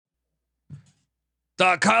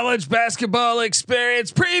The college basketball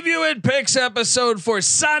experience preview and picks episode for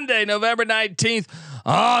Sunday, November 19th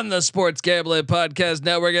on the Sports Gambling Podcast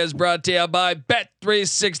Network is brought to you by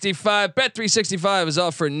Bet365. Bet365 is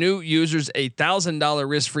offering new users a $1,000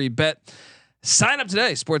 risk-free bet. Sign up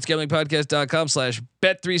today,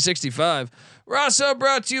 sportsgamblingpodcast.com/bet365. We're also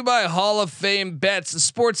brought to you by Hall of Fame Bets, the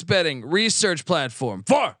sports betting research platform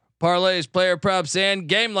for parlays, player props, and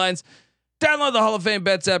game lines. Download the Hall of Fame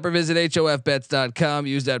Bets app or visit hofbets.com.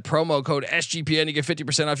 Use that promo code SGPN. You get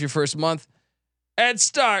 50% off your first month and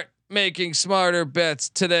start making smarter bets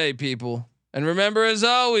today, people. And remember, as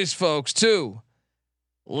always, folks, to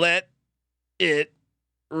let it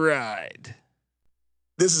ride.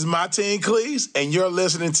 This is Martin Cleese, and you're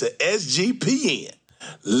listening to SGPN.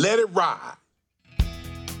 Let it ride.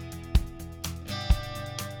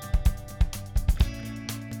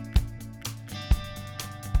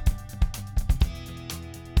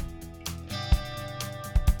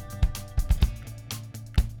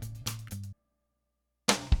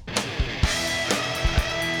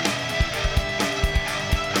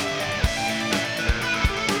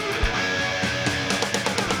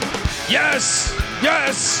 Yes,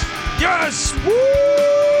 yes, yes. Woo!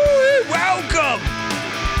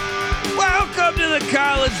 Welcome to the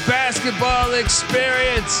college basketball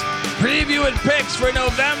experience. Preview and picks for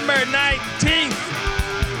November 19th.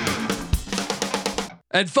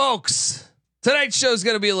 And folks, tonight's show is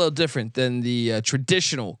going to be a little different than the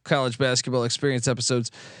traditional college basketball experience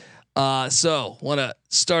episodes. So want to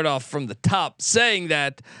start off from the top saying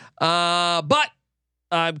that, but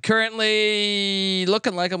I'm currently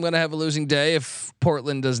looking like I'm going to have a losing day if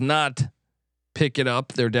Portland does not pick it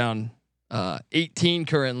up. They're down 18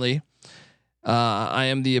 currently. I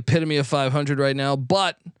am the epitome of 500 right now,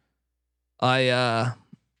 but I'm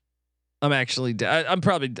actually I'm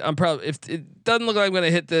probably if it doesn't look like I'm going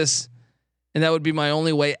to hit this, and that would be my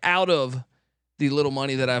only way out of the little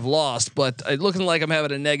money that I've lost. But it's looking like I'm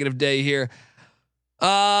having a negative day here.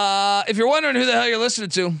 If you're wondering who the hell you're listening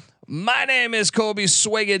to, my name is Colby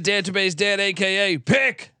Swiggy, Database Dad, aka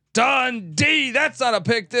Pick Dundee. That's not a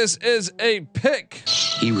pick. This is a pick.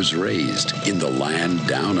 He was raised in the land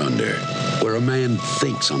down under, where a man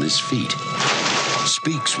thinks on his feet,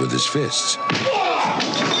 speaks with his fists,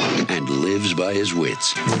 and lives by his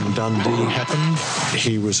wits. When Dundee happened,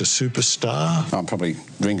 he was a superstar. I'm probably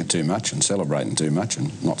drinking too much and celebrating too much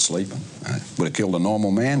and not sleeping. Would have killed a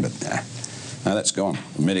normal man, but no, that's gone.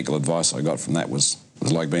 The medical advice I got from that was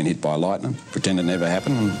like being hit by lightning. Pretend it never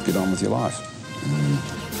happened and get on with your life.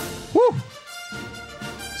 Woo!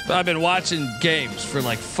 I've been watching games for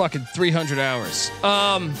like fucking 300 hours.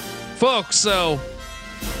 Folks, so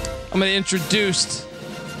I'm gonna introduce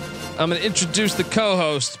the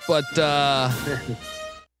co-host, but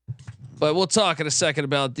we'll talk in a second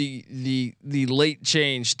about the late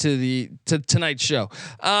change to tonight's show.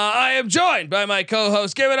 I am joined by my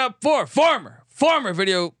co-host. Give it up for former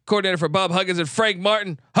video coordinator for Bob Huggins and Frank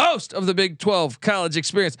Martin, host of the Big 12 College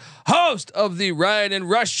Experience, host of the Ryan and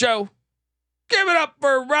Rush Show. Give it up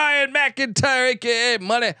for Ryan McIntyre, aka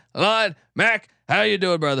Money Line Mac. How you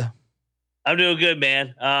doing, brother? I'm doing good,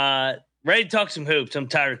 man. Ready to talk some hoops. I'm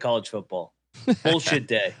tired of college football. Bullshit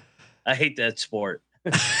day. I hate that sport.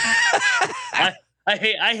 I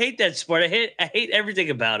hate that sport. I hate everything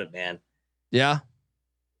about it, man. Yeah.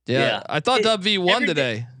 I thought WV won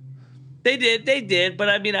today. They did, but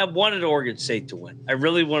I mean, I wanted Oregon State to win. I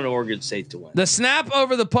really wanted Oregon State to win. The snap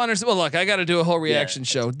over the punters. Well, look, I got to do a whole reaction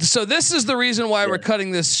show. So this is the reason why we're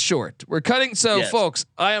cutting this short. We're cutting. So folks,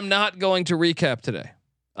 I am not going to recap today.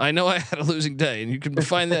 I know I had a losing day, and you can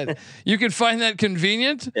find that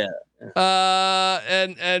convenient. Yeah.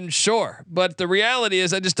 And sure, but the reality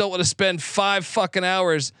is, I just don't want to spend 5 fucking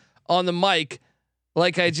hours on the mic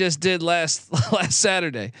like I just did last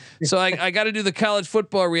Saturday. So I got to do the college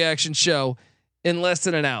football reaction show in less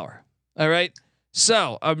than an hour. All right.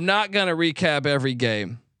 So I'm not going to recap every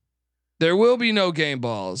game. There will be no game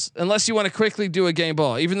balls unless you want to quickly do a game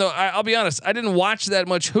ball, even though I'll be honest, I didn't watch that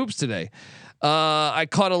much hoops today. I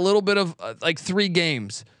caught a little bit of like 3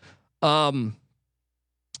 games.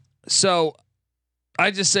 So I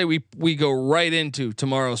just say we go right into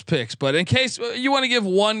tomorrow's picks, but in case you want to give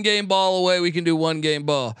one game ball away, we can do one game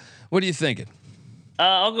ball. What are you thinking?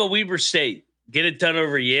 I'll go Weber State. Get it done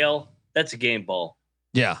over Yale. That's a game ball.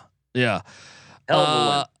 Yeah. Hell of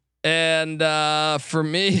a win. And for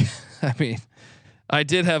me, I mean, I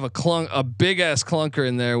did have a big ass clunker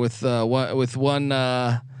in there with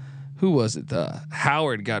one. Who was it?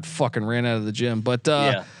 Howard got fucking ran out of the gym, but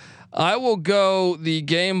I will go the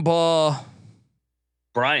game ball.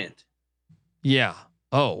 Bryant. Yeah.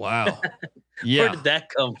 Oh wow. Yeah. Where did that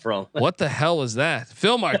come from? What the hell was that?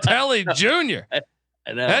 Phil Martelli Jr. I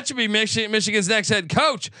know. That should be Michigan's next head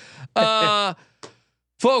coach.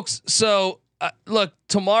 Folks, so look,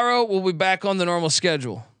 tomorrow we'll be back on the normal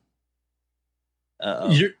schedule.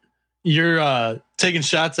 You're taking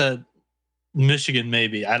shots at Michigan,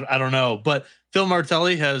 maybe. I don't know, but Phil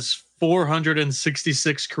Martelli has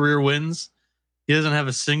 466 career wins. He doesn't have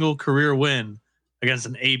a single career win against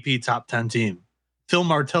an AP top 10 team. Phil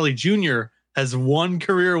Martelli Jr. has one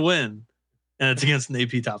career win, and it's against an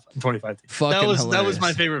AP top 25 team. That was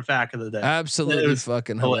my favorite fact of the day. Absolutely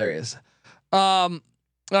fucking hilarious. All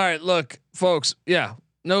right, look, folks. Yeah,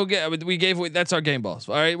 we gave away. That's our game balls.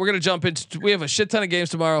 All right, we're gonna jump into. We have a shit ton of games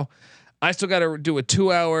tomorrow. I still got to do a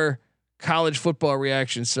 2-hour college football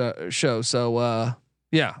reaction show. So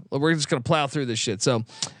yeah, we're just gonna plow through this shit. So,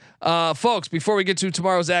 folks, before we get to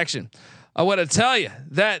tomorrow's action, I want to tell you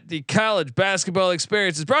that the college basketball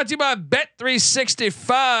experience is brought to you by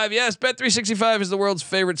Bet365. Yes, Bet365 is the world's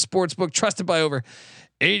favorite sports book, trusted by over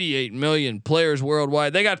 88 million players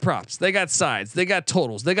worldwide. They got props, they got sides, they got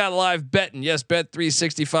totals, they got live betting. Yes,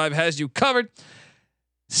 Bet365 has you covered.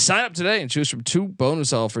 Sign up today and choose from 2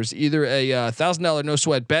 bonus offers, either a $1,000 no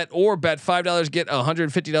sweat bet or bet $5, get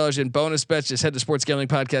 $150 in bonus bets. Just head to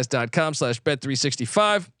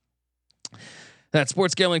sportsgamblingpodcast.com/bet365. That's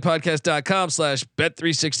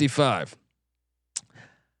sportsgamblingpodcast.com/bet365.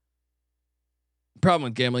 Problem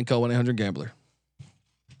with gambling, call 1-800-GAMBLER.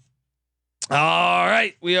 All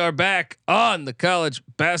right, we are back on the college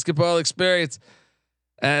basketball experience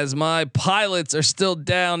as my Pilots are still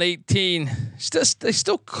down 18. They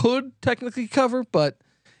still could technically cover, but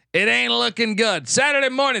it ain't looking good. Saturday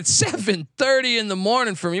morning, 7:30 in the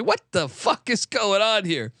morning for me. What the fuck is going on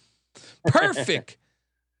here? Perfect.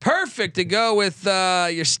 Perfect to go with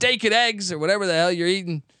your steak and eggs or whatever the hell you're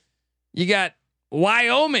eating. You got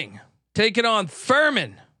Wyoming taking on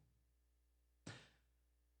Furman.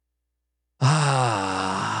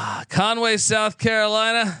 Conway, South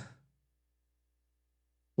Carolina.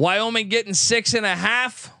 Wyoming getting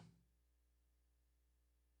 6.5.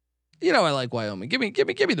 You know I like Wyoming. Give me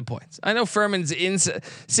the points. I know Furman's in.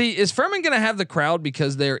 See, is Furman going to have the crowd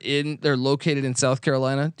because they're located in South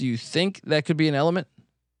Carolina? Do you think that could be an element?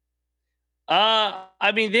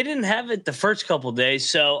 I mean, they didn't have it the first couple of days,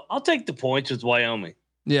 so I'll take the points with Wyoming.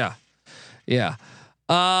 Yeah.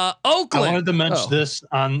 Oakland. I wanted to mention this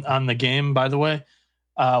on the game, by the way.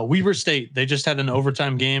 Weber State, they just had an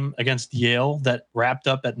overtime game against Yale that wrapped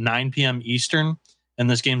up at 9 p.m. Eastern, and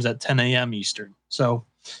this game's at 10 a.m. Eastern. So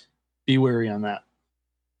be wary on that.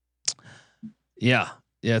 Yeah,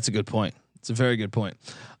 it's a good point. It's a very good point.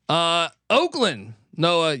 Oakland,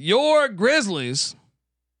 Noah, your Grizzlies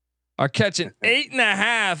are catching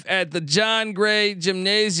 8.5 at the John Gray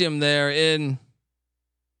Gymnasium there in.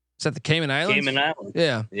 Is that the Cayman Islands? Cayman Islands.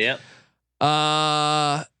 Yeah. Yep.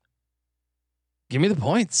 Give me the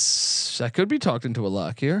points. I could be talking to a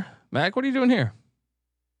lock here. Mac, what are you doing here?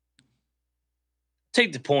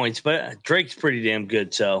 Take the points, but Drake's pretty damn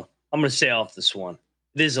good, so I'm going to stay off this one.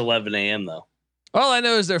 It is 11 a.m. though. All I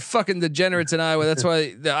know is they're fucking degenerates in Iowa. That's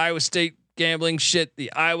why the Iowa State gambling shit,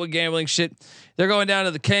 the Iowa gambling shit, they're going down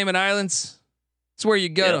to the Cayman Islands. That's where you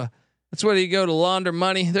go to. That's where you go to launder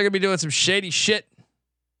money. They're gonna be doing some shady shit.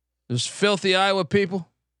 There's filthy Iowa people.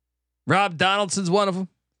 Rob Donaldson's one of them.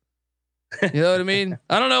 You know what I mean?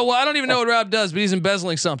 I don't know. I don't even know what Rob does, but he's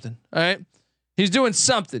embezzling something. All right, he's doing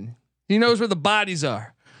something. He knows where the bodies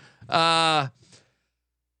are. All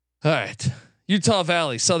right, Utah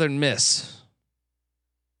Valley, Southern Miss.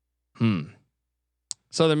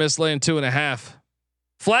 Southern Miss laying 2.5.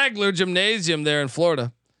 Flagler Gymnasium there in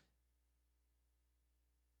Florida.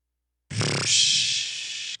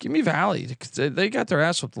 Give me Valley. They got their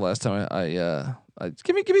ass whooped the last time.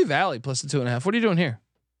 Give me Valley plus the 2.5. What are you doing here?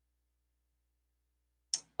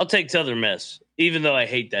 I'll take Southern Miss, even though I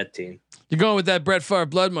hate that team. You're going with that Brett Favre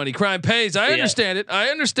blood money. Crime pays. I understand it.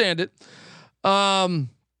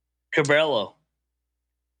 Cabrillo.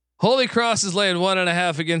 Holy Cross is laying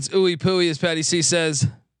 1.5 against Ooey Pooey, as Patty C says.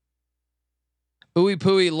 Ooey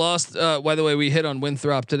Pooey lost. By the way, we hit on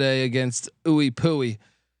Winthrop today against Ooey Pooey.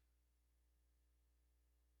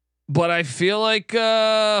 But I feel like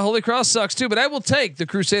Holy Cross sucks too. But I will take the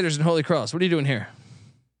Crusaders and Holy Cross. What are you doing here?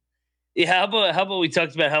 Yeah, how about we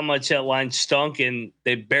talked about how much that line stunk and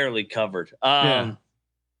they barely covered. I'll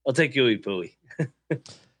take Ooey Pooey.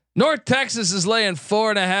 North Texas is laying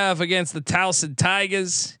 4.5 against the Towson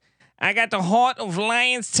Tigers. I got the heart of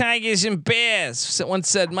lions, tigers, and bears. So once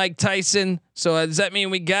said Mike Tyson. So does that mean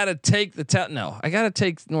we gotta take the No, I gotta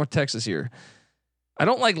take North Texas here. I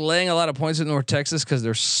don't like laying a lot of points with North Texas because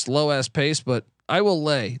they're slow ass pace, but I will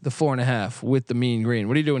lay the 4.5 with the Mean Green.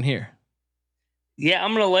 What are you doing here? Yeah,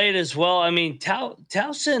 I'm going to lay it as well. I mean,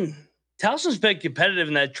 Towson's been competitive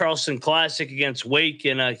in that Charleston Classic against Wake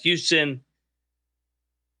and Houston.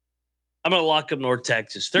 I'm going to lock up North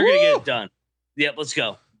Texas. They're going to get it done. Yep, let's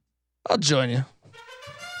go. I'll join you.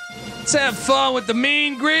 Let's have fun with the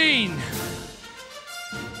Mean Green.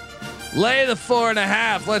 Lay the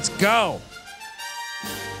 4.5. Let's go.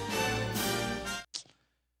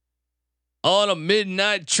 On a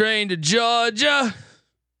midnight train to Georgia.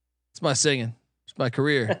 It's my singing. It's my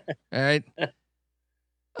career. All right.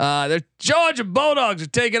 The Georgia Bulldogs are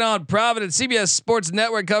taking on Providence. CBS Sports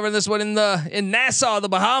Network covering this one in Nassau, the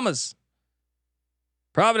Bahamas.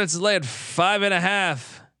 Providence is laying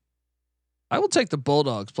 5.5. I will take the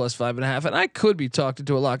Bulldogs plus 5.5, and I could be talked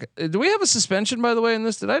into a lock. Do we have a suspension, by the way, in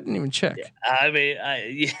this? I didn't even check. Yeah, I mean,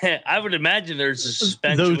 I would imagine there's a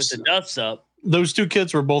suspension with the dust up. Those two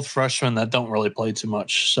kids were both freshmen that don't really play too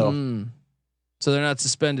much. So they're not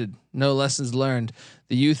suspended. No lessons learned.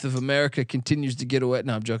 The youth of America continues to get away.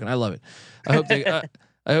 No, I'm joking. I love it. I hope they.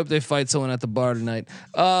 I hope they fight someone at the bar tonight.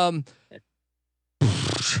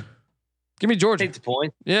 Give me Georgia. Take the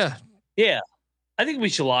point. Yeah. I think we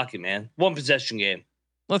should lock it, man. One possession game.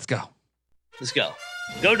 Let's go. Let's go.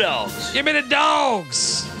 Go Dogs. Give me the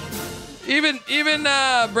Dogs. Even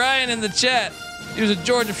Brian in the chat, he was a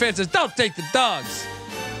Georgia fan, says, "Don't take the Dogs."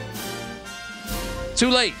 Too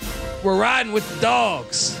late. We're riding with the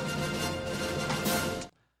Dogs.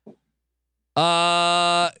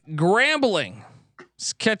 Grambling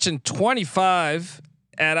is catching 25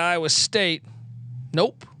 at Iowa State.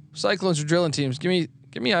 Nope. Cyclones are drilling teams. Give me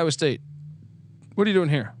Iowa State. What are you doing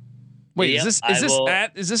here? Wait, Yep, is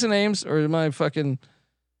this an Ames or am I fucking?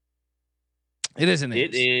 It is an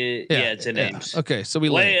Ames. It is. Yeah, it's an Ames. Okay, so we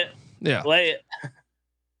Lay it. Yeah. Lay it.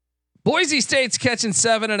 Boise State's catching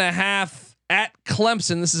 7.5 at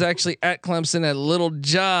Clemson. This is actually at Clemson at Little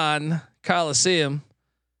John Coliseum.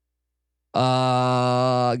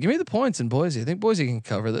 Give me the points in Boise. I think Boise can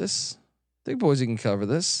cover this.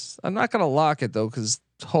 I'm not gonna lock it though because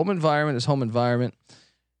home environment is home environment.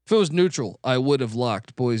 If it was neutral, I would have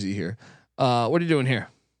locked Boise here. What are you doing here?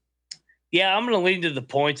 Yeah, I'm going to lean to the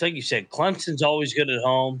points. Like you said, Clemson's always good at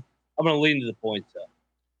home. I'm going to lean to the points, though.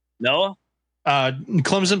 Noah?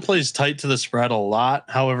 Clemson plays tight to the spread a lot.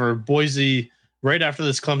 However, Boise, right after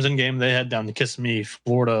this Clemson game, they head down to Kissimmee,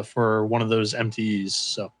 Florida for one of those MTEs.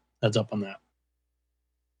 So heads up on that.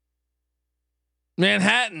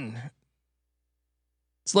 Manhattan.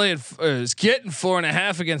 It's getting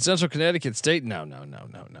 4.5 against Central Connecticut State. No. Does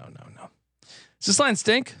this line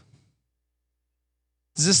stink?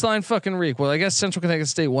 Does this line fucking reek? Well, I guess Central Connecticut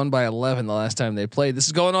State won by 11 the last time they played. This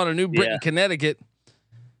is going on in New Britain, Connecticut.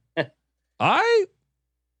 I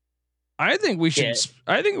think we should. Yeah.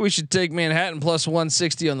 I think we should take Manhattan plus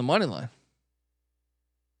 160 on the money line.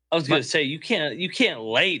 I was going to say you can't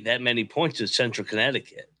lay that many points with Central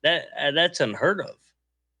Connecticut. That's unheard of.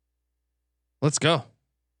 Let's go.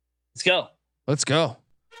 I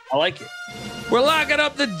like it. We're locking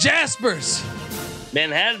up the Jaspers.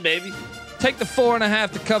 Manhattan, baby. Take the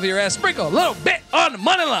 4.5 to cover your ass. Sprinkle a little bit on the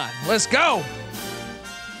money line. Let's go.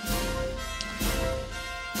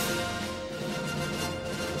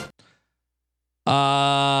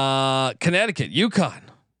 Connecticut, UConn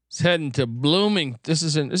is heading to Blooming.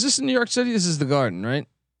 Is this in New York City? This is the Garden, right?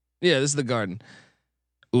 Yeah, this is the Garden.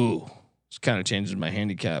 Ooh, it's kind of changes my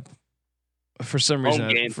handicap. For some reason,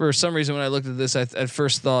 when I looked at this, I at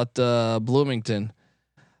first thought Bloomington.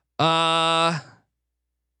 No.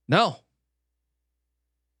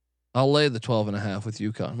 I'll lay the 12.5 with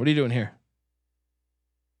UConn. What are you doing here?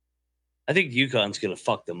 I think UConn's gonna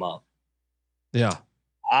fuck them up. Yeah.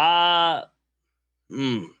 I'm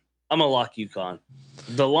gonna lock UConn.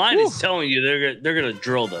 The line is telling you they're gonna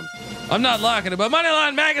drill them. I'm not locking it, but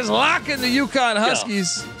Moneyline Mag is locking the UConn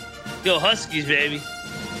Huskies. Go Huskies, baby.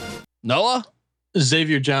 Noah?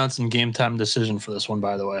 Xavier Johnson game time decision for this one,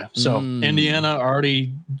 by the way. So Indiana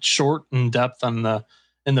already short in depth in the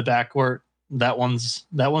backcourt. That one's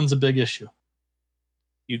a big issue.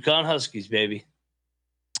 UConn Huskies, baby.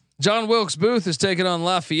 John Wilkes Booth is taking on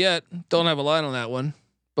Lafayette. Don't have a line on that one,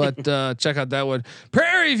 but check out that one.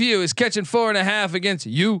 Prairie View is catching 4.5 against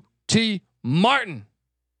UT Martin.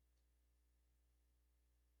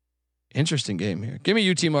 Interesting game here. Give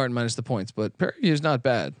me UT Martin minus the points, but Prairie View is not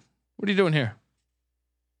bad. What are you doing here?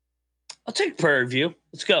 I'll take Prairie View.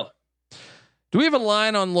 Let's go. Do we have a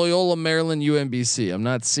line on Loyola Maryland UMBC? I'm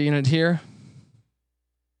not seeing it here.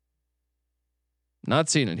 Not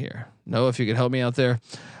seeing it here. No, if you could help me out there.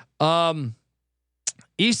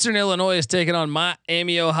 Eastern Illinois is taking on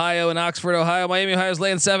Miami, Ohio, and Oxford, Ohio. Miami, Ohio is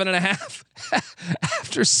laying 7.5.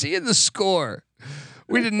 After seeing the score,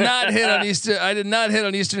 we did not hit on Eastern. I did not hit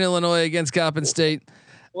on Eastern Illinois against Coppin State.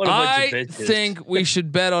 What a bunch I of bitches. think we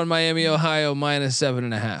should bet on Miami, Ohio minus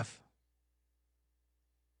 7.5.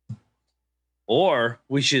 Or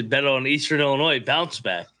we should bet on Eastern Illinois bounce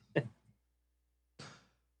back.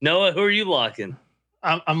 Noah, who are you locking?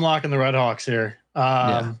 I'm locking the Red Hawks here.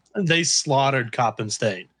 They slaughtered Coppin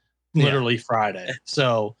State literally Friday.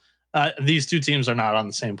 So these two teams are not on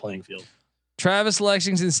the same playing field. Travis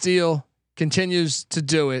Lexington Steele continues to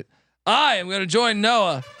do it. I am going to join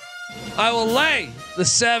Noah. I will lay the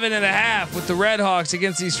 7.5 with the Red Hawks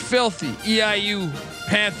against these filthy EIU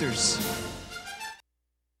Panthers.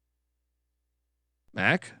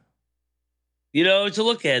 Mac? You know, it's a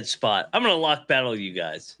look ahead spot. I'm going to lock battle you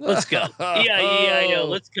guys. Let's go. EIU,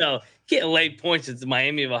 let's go. Can't lay points at the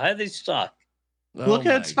Miami of Ohio. They suck. Look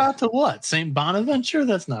ahead spot to what? St. Bonaventure?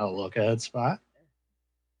 That's not a look ahead spot.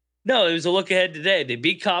 No, it was a look ahead today. They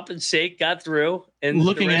beat Coppin State, got through. And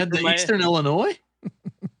looking ahead to Eastern Illinois?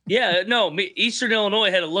 Yeah, no, Eastern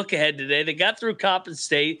Illinois had a look ahead today. They got through Coppin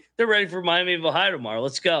State. They're ready for Miami of Ohio tomorrow.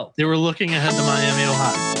 Let's go. They were looking ahead to Miami,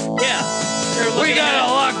 Ohio. Yeah. We got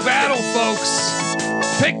a lock battle,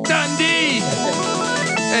 folks. Pick Dundee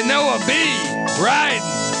and Noah B riding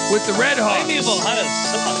with the Red Hawks. Miami of Ohio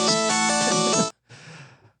sucks.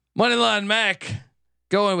 Moneyline Mac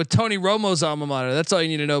going with Tony Romo's alma mater. That's all you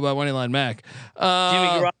need to know about Moneyline Mac. Jimmy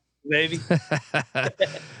Garoppolo, baby.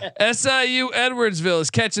 SIU Edwardsville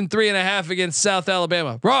is catching 3.5 against South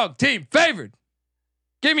Alabama. Wrong team favored.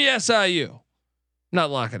 Give me SIU.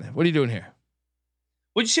 Not locking it. What are you doing here?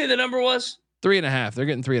 What'd you say the number was? 3.5. They're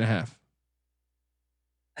getting 3.5.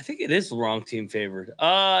 I think it is the wrong team favored.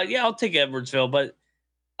 Yeah, I'll take Edwardsville, but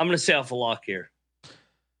I'm going to say off a lock here.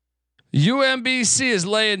 UMBC is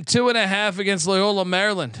laying 2.5 against Loyola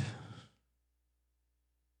Maryland.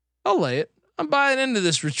 I'll lay it. I'm buying into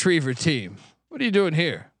this Retriever team. What are you doing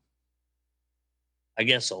here? I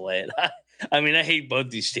guess I'll lay it. I mean, I hate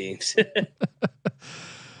both these teams.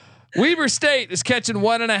 Weber State is catching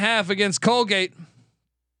 1.5 against Colgate.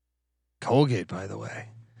 Colgate, by the way.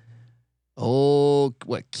 Oh,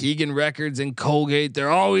 what Keegan Records and Colgate?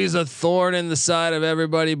 They're always a thorn in the side of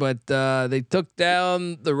everybody, but they took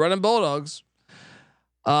down the Running Bulldogs.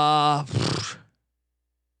 I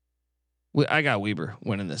got Weber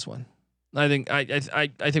winning this one. I think I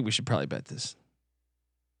think we should probably bet this.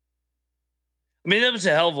 I mean, that was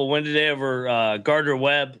a hell of a win today over Gardner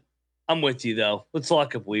Webb. I'm with you though. Let's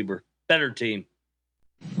lock up Weber. Better team.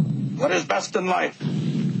 What is best in life?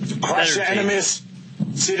 To crush your enemies,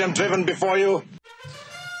 see them driven before you.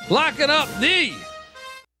 Locking up the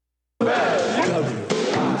WILD.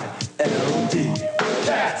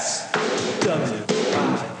 That's WILD.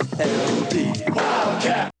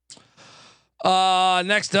 Wildcat.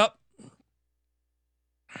 Next up.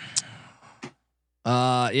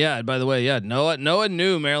 Yeah, by the way, Noah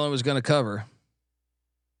knew Maryland was going to cover.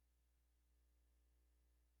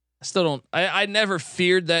 I still don't. I never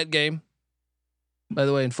feared that game. By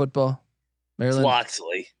the way, in football, Maryland.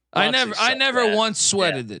 Loxley. I never once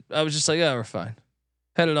sweated it. I was just like, yeah, we're fine.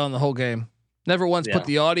 Had it on the whole game. Never once put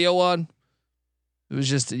the audio on. It was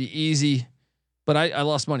just easy, but I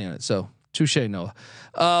lost money on it. So touche, Noah.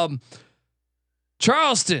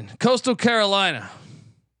 Charleston, Coastal Carolina,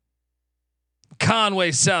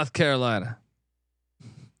 Conway, South Carolina.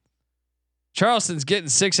 Charleston's getting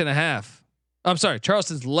 6.5. I'm sorry,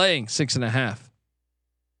 Charleston's laying 6.5.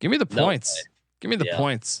 Give me the points. Give me the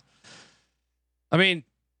points. I mean,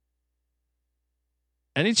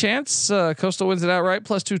 any chance Coastal wins it outright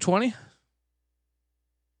plus 220?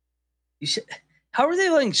 You said, how are they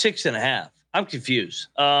laying 6.5? I'm confused.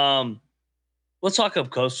 Let's talk up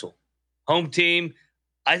Coastal. Home team.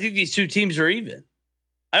 I think these two teams are even.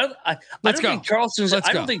 I don't think Charleston's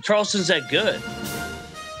that good.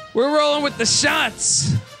 We're rolling with the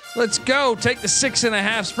shots. Let's go. Take the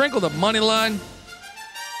 6.5. Sprinkle the money line.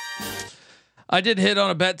 I did hit on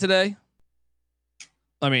a bet today.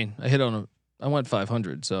 I mean, I went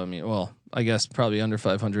 500. So I mean, well, I guess probably under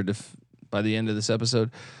 500 if by the end of this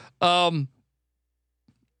episode.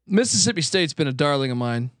 Mississippi State's been a darling of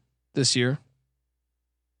mine this year.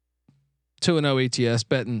 2-0 ATS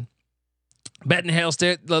betting Hail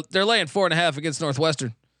State. They're laying 4.5 against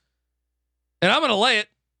Northwestern, and I'm going to lay it,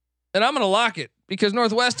 and I'm going to lock it because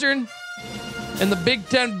Northwestern and the Big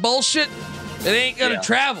Ten bullshit, it ain't going to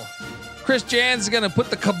travel. Chris Jans is going to put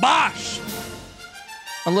the kibosh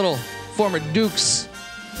on little former Dukes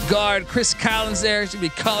guard Chris Collins there. He's going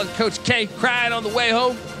to be calling Coach K crying on the way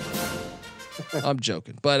home. I'm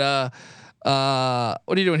joking, but What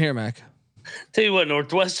are you doing here, Mac? Tell you what,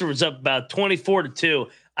 Northwestern was up about 24-2.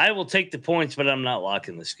 I will take the points, but I'm not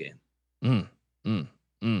locking this game.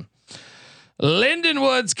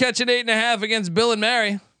 Lindenwood's catching 8.5 against Bill and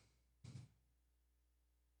Mary.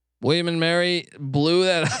 William and Mary blew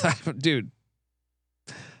that, dude.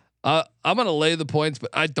 I'm gonna lay the points,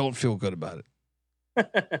 but I don't feel good about it.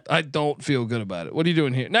 I don't feel good about it. What are you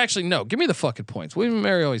doing here? No, actually, no. Give me the fucking points. William and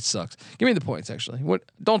Mary always sucks. Give me the points. Actually, what?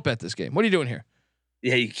 Don't bet this game. What are you doing here?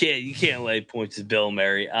 Yeah, you can't lay points to Bill and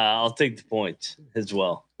Mary. I'll take the points as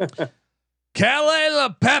well. Calais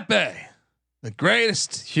Pepe, the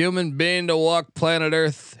greatest human being to walk planet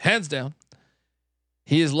Earth, hands down.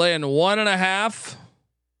 He is laying 1.5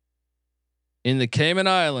 in the Cayman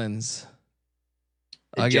Islands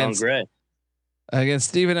John Gray against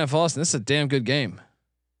Stephen F. Austin. This is a damn good game.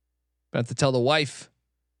 I have to tell the wife.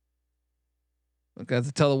 We got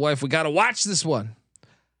to tell the wife we got to watch this one.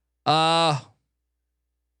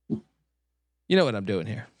 You know what I'm doing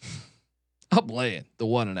here? I'm laying the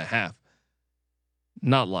 1.5.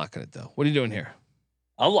 Not locking it though. What are you doing here?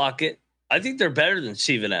 I'll lock it. I think they're better than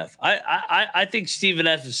Stephen F. I think Stephen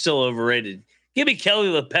F. is still overrated. Give me Kelly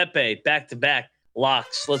LePepe back to back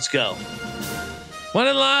locks. Let's go. One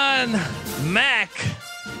in line, Mac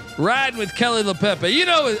riding with Kelly LePepe. You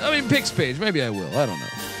know, I mean, picks page. Maybe I will. I don't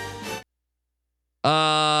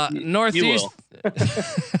know. Northeast.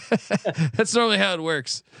 That's normally how it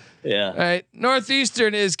works. Yeah. All right.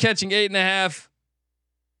 Northeastern is catching 8.5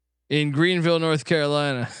 in Greenville, North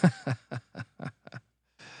Carolina.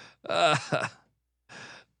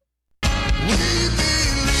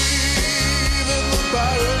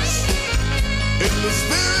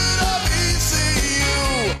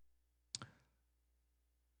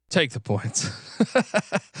 Take the points.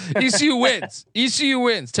 ECU wins. ECU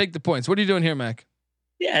wins. Take the points. What are you doing here, Mac?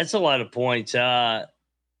 Yeah, it's a lot of points. I'm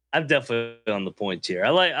definitely on the points here. I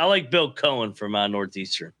like Bill Cohen from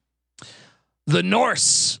Northeastern. The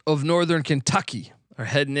Norse of Northern Kentucky are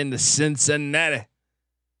heading into Cincinnati.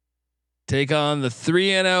 Take on the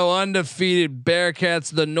 3-0 undefeated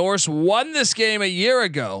Bearcats. The Norse won this game a year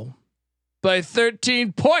ago by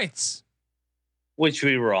 13 points, which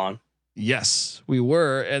we were on. Yes, we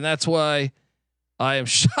were, and that's why I am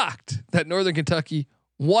shocked that Northern Kentucky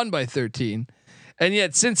won by 13, and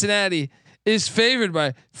yet Cincinnati is favored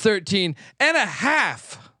by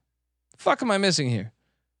 13.5. Fuck am I missing here?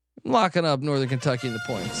 I'm locking up Northern Kentucky in the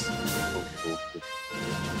points.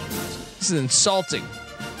 This is insulting.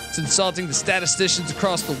 It's insulting to statisticians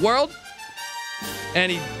across the world.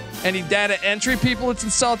 Any data entry people it's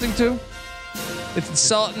insulting to. It's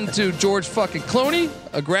insulting to George fucking Clooney,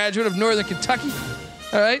 a graduate of Northern Kentucky.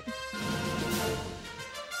 All right.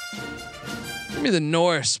 Give me the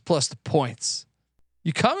Norse plus the points.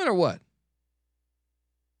 You coming or what?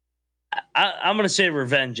 I'm going to say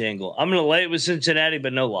revenge angle. I'm going to lay it with Cincinnati,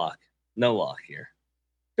 but no lock. No lock here.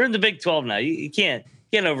 They're in the Big 12 now. You can't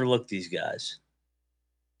overlook these guys.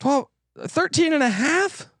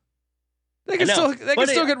 13.5. They can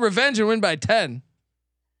still get revenge and win by 10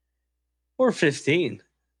 or 15.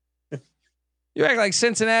 You act like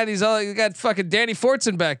Cincinnati's all you got fucking Danny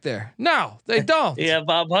Fortson back there. No, they don't. Yeah,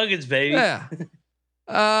 Bob Huggins, baby. Yeah.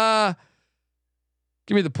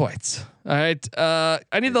 Give me the points. All right. I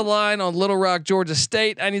need the line on Little Rock, Georgia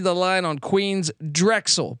State. I need the line on Queens,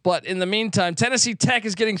 Drexel. But in the meantime, Tennessee Tech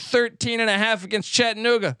is getting 13.5 against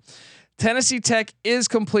Chattanooga. Tennessee Tech is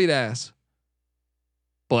complete ass.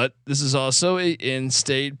 But this is also a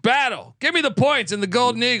in-state battle. Give me the points and the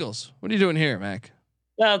Golden Eagles. What are you doing here, Mac?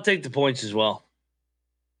 I'll take the points as well.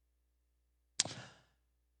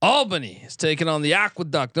 Albany is taking on the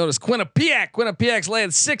Aqueduct. Notice Quinnipiac. Quinnipiac's laying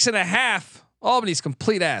 6.5. Albany's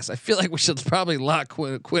complete ass. I feel like we should probably lock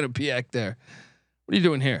Quinnipiac there. What are you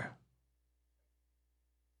doing here?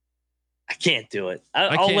 I can't do it.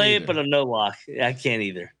 I'll lay it, but a no lock. I can't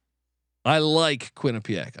either. I like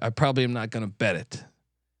Quinnipiac. I probably am not going to bet it.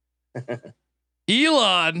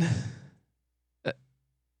 Elon.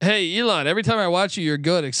 Hey, Elon, every time I watch you, you're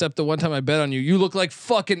good, except the one time I bet on you. You look like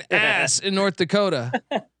fucking ass in North Dakota.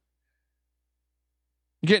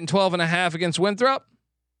 You getting 12.5 against Winthrop?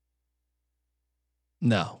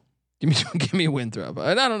 No. Give me Winthrop.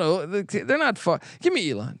 I don't know. They're not fun. Give me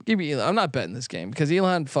Elon. I'm not betting this game because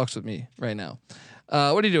Elon fucks with me right now.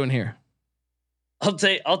 What are you doing here? I'll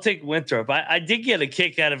take Winthrop. I did get a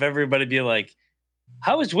kick out of everybody being like,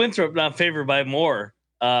 how is Winthrop not favored by more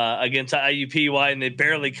against IUPUI, and they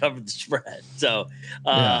barely covered the spread? So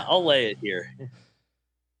I'll lay it here.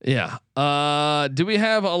 Yeah. Do we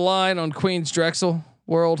have a line on Queens Drexel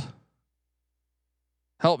World?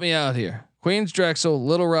 Help me out here. Queens Drexel,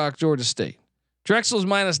 Little Rock, Georgia State. Drexel's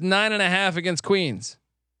minus 9.5 against Queens.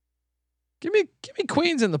 Give me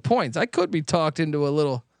Queens in the points. I could be talked into a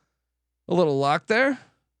little lock there.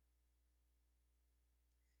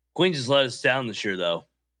 Queens has let us down this year, though.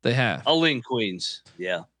 They have. I'll lean Queens.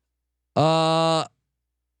 Yeah. Uh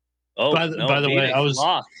Oh, by the way, I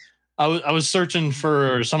was searching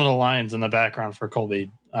for some of the lines in the background for Colby.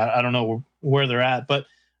 I don't know where they're at, but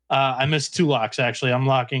I missed 2 locks actually. I'm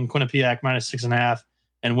locking Quinnipiac minus 6.5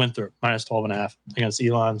 and Winthrop minus 12.5 against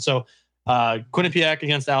Elon. So Quinnipiac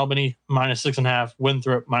against Albany minus 6.5,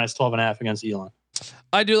 Winthrop minus 12.5 against Elon.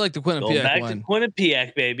 I do like the Go Quinnipiac back one. to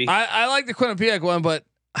Quinnipiac, baby. I like the Quinnipiac one, but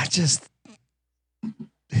I just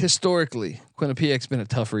historically Quinnipiac's been a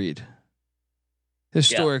tough read.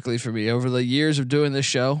 Historically for me over the years of doing this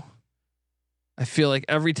show, I feel like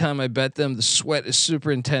every time I bet them, the sweat is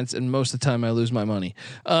super intense, and most of the time I lose my money.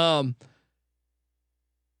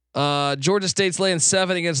 Georgia State's laying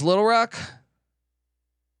 7 against Little Rock.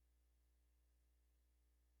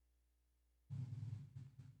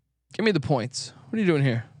 Give me the points. What are you doing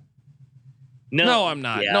here? No, I'm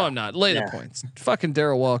not. Yeah. No, I'm not. Lay the points. Fucking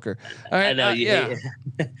Darrell Walker. All right, I know. yeah.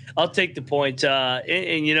 I'll take the points.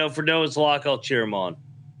 And you know, for Noah's lock, I'll cheer him on.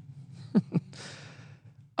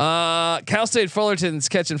 Cal State Fullerton's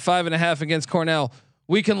catching 5.5 against Cornell.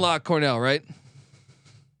 We can lock Cornell, right?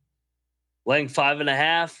 Laying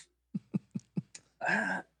 5.5.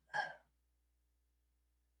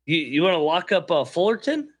 You want to lock up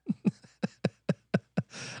Fullerton?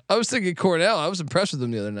 I was thinking Cornell. I was impressed with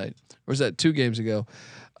them the other night. Or was that 2 games ago?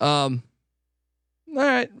 All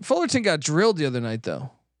right. Fullerton got drilled the other night though.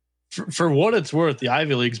 For what it's worth, the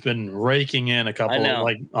Ivy League's been raking in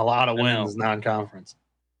a lot of wins non-conference.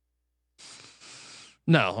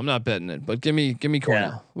 No, I'm not betting it, but give me Cornell.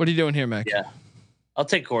 Yeah. What are you doing here, Mac? Yeah. I'll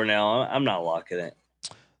take Cornell. I'm not locking it.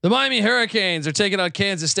 The Miami Hurricanes are taking on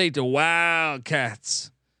Kansas State to Wildcats.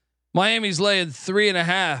 Miami's laying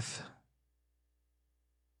 3.5.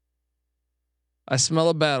 I smell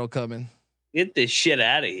a battle coming. Get this shit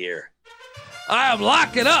out of here. I am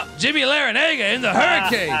locking up Jimmy Larinaga in the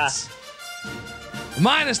Hurricanes.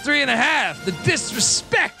 Minus 3.5. The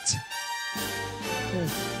disrespect.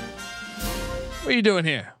 What are you doing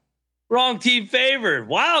here? Wrong team favored.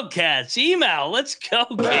 Wildcats. Email. Let's go,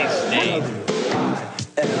 K-State.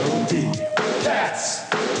 WILD Cats.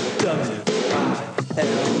 WILD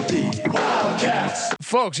Wildcats.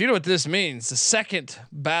 Folks, you know what this means. The second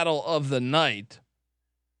battle of the night.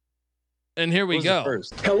 And here we go.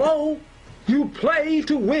 Hello? You play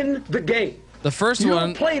to win the game. The first you one.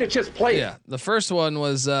 Don't play to just play. Yeah. The first one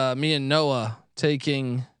was me and Noah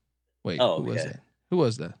taking. Wait, who was that? Who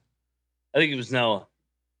was that? I think it was Noah.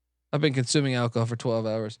 I've been consuming alcohol for 12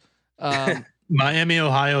 hours. Miami,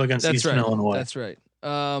 Ohio against Eastern right. Illinois. That's right.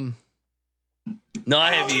 No,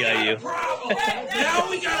 I have EIU. Now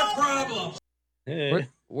we got a problem. We're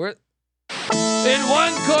in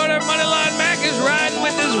one corner. Moneyline Mac is riding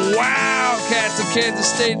with his Wildcats of Kansas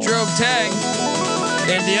State drove tag.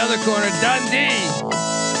 In the other corner, Dundee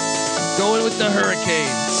going with the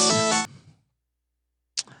Hurricanes.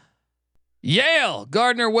 Yale,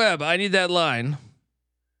 Gardner Webb. I need that line.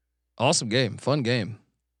 Awesome game, fun game.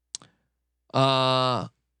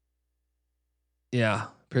 Yeah,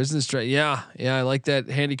 Prison Straight. Yeah, I like that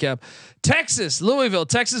handicap. Texas, Louisville.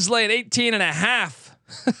 Texas laying 18.5.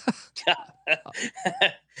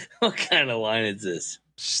 What kind of line is this?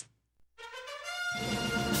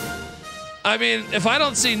 I mean, if I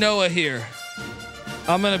don't see Noah here,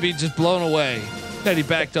 I'm gonna be just blown away that he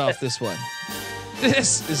backed off this one.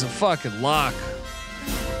 This is a fucking lock.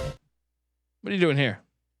 What are you doing here?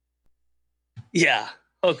 Yeah,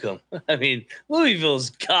 hook 'em. I mean, Louisville's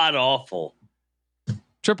god awful.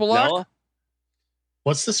 Triple lock? Noah?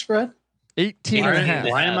 What's the spread?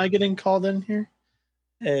 18.5. Why am I getting called in here?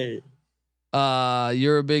 Hey.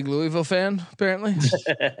 You're a big Louisville fan, apparently.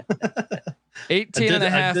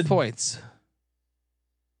 18.5 points.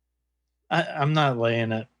 I'm not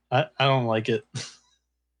laying it. I don't like it.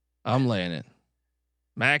 I'm laying it.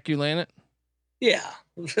 Mac, you laying it? Yeah.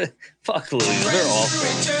 Fuck Louisville. They're awful.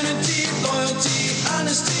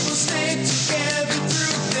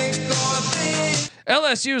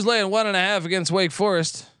 LSU's laying 1.5 against Wake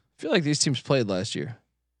Forest. I feel like these teams played last year.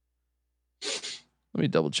 Let me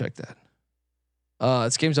double check that.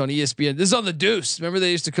 This game's on ESPN. This is on the Deuce. Remember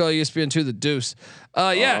they used to call ESPN2 the Deuce.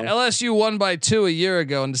 Yeah, LSU won by 2 a year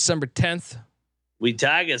ago on December 10th. We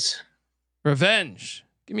Tigers. Revenge.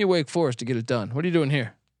 Give me Wake Forest to get it done. What are you doing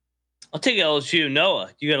here? I'll take LSU.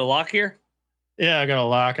 Noah, you got a lock here? Yeah, I got a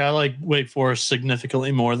lock. I like Wake Forest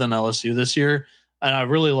significantly more than LSU this year, and I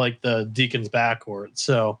really like the Deacons backcourt.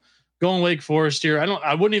 So Going Wake Forest here.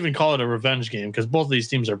 I wouldn't even call it a revenge game because both of these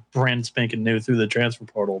teams are brand spanking new through the transfer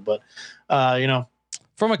portal. But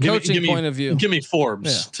from a coaching point of view, give me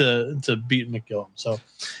Forbes to beat McGill. So,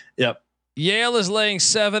 yep. Yale is laying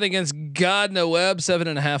 7 against Gardner Webb,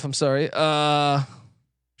 7.5. I'm sorry.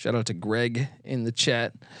 Shout out to Greg in the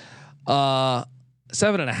chat.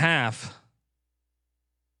 7.5.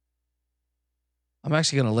 I'm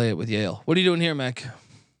actually going to lay it with Yale. What are you doing here, Mac?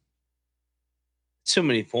 So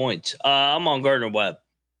many points. I'm on Gardner Webb.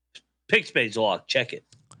 Pick spades lock. Check it.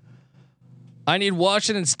 I need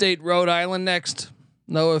Washington State, Rhode Island next.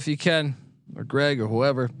 Noah, if you can, or Greg or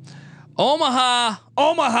whoever. Omaha.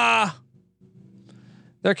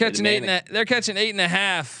 They're catching they're catching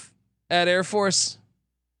 8.5 at Air Force.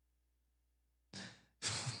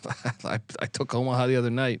 I took Omaha the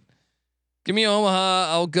other night. Give me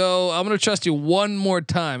Omaha. I'll go. I'm going to trust you one more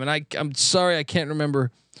time. And I'm sorry I can't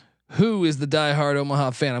remember who is the diehard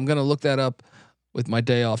Omaha fan. I'm going to look that up with my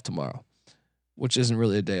day off tomorrow, which isn't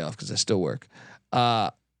really a day off because I still work.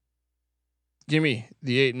 Give me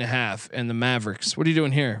the 8.5 and the Mavericks. What are you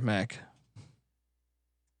doing here, Mac?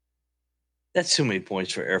 That's too many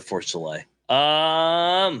points for Air Force to lay.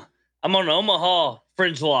 I'm on Omaha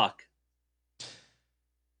fringe lock.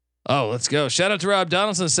 Oh, let's go. Shout out to Rob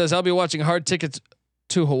Donaldson, says I'll be watching Hard Tickets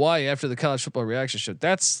to Hawaii after the college football reaction show.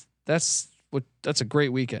 That's a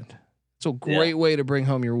great weekend. It's a great way to bring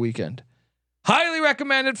home your weekend. Highly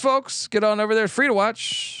recommended, folks. Get on over there. Free to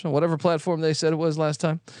watch on whatever platform they said it was last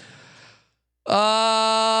time.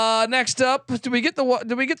 Next up, do we get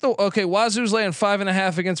the okay, Wazoo's laying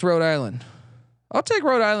 5.5 against Rhode Island. I'll take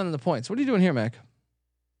Rhode Island in the points. What are you doing here, Mac?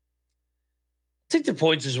 Take the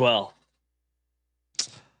points as well.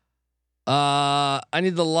 I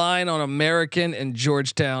need the line on American and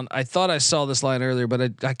Georgetown. I thought I saw this line earlier,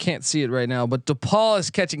 but I can't see it right now. But DePaul is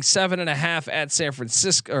catching 7.5 at San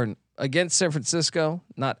Francisco, or against San Francisco,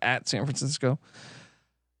 not at San Francisco.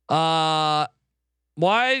 Why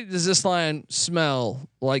does this line smell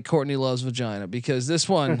like Courtney Love's vagina? Because this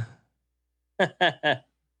one.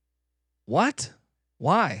 What?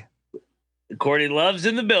 Why? Courtney Love's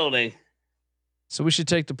in the building. So we should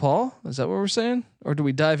take DePaul? Is that what we're saying? Or do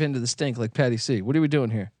we dive into the stink like Patty C? What are we doing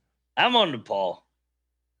here? I'm on DePaul.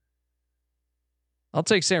 I'll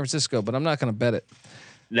take San Francisco, but I'm not going to bet it.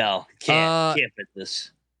 No, can't bet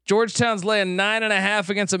this. Georgetown's laying 9.5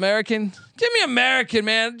 against American. Give me American,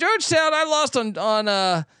 man. Georgetown, I lost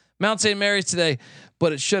on Mount St. Mary's today,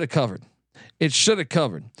 but it should have covered. It should have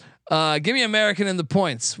covered. Give me American in the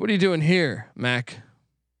points. What are you doing here, Mac?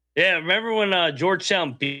 Yeah, remember when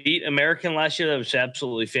Georgetown beat American last year? That was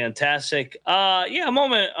absolutely fantastic. Yeah, I'm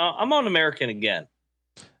on American again.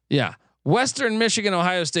 Yeah, Western Michigan,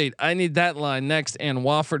 Ohio State. I need that line next, and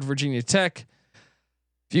Wofford, Virginia Tech.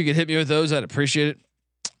 If you could hit me with those, I'd appreciate it.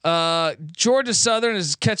 Georgia Southern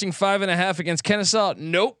is catching 5.5 against Kennesaw.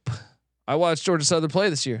 Nope. I watched Georgia Southern play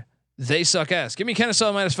this year. They suck ass. Give me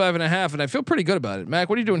Kennesaw minus 5.5, and I feel pretty good about it. Mac,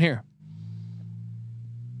 what are you doing here?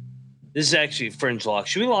 This is actually a fringe lock.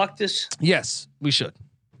 Should we lock this? Yes, we should.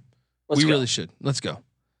 We really should. Let's go.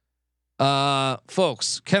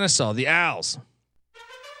 Folks, Kennesaw, the Owls.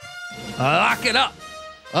 Lock it up.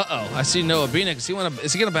 I see Noah Beanick. Is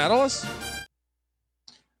he gonna battle us?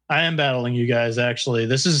 I am battling you guys. Actually,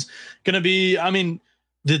 this is going to be. I mean,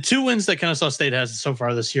 the 2 wins that Kennesaw State has so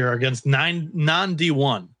far this year are against 9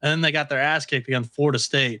 non-D1, and then they got their ass kicked against Florida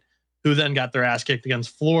State, who then got their ass kicked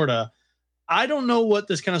against Florida. I don't know what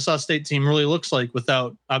this Kennesaw State team really looks like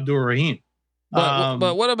without Abdur Rahim.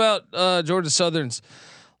 But what about Georgia Southern's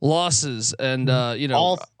losses? And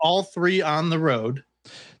all 3 on the road.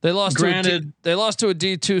 They lost. They lost to a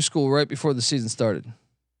D2 school right before the season started.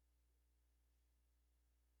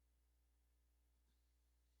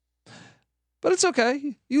 But it's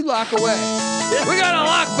okay. You lock away. We got a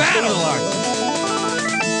lock battle.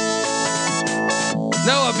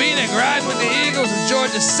 Noah Beanick riding with the Eagles of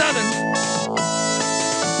Georgia Southern.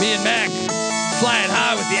 Me and Mac flying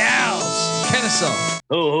high with the Owls. Kennesaw.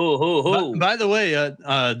 Oh. By the way,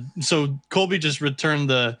 so Colby just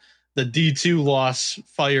returned the D2 loss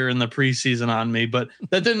fire in the preseason on me, but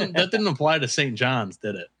that didn't apply to St. John's,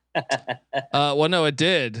 did it? Well, no, it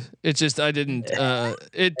did. It's just I didn't.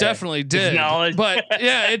 It definitely did. But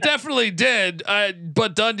yeah, it definitely did.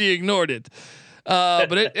 But Dundee ignored it.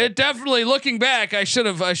 But it definitely, looking back, I should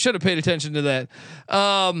have paid attention to that.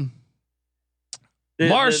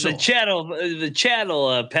 Marshall, the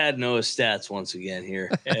chat'll pad Noah's stats once again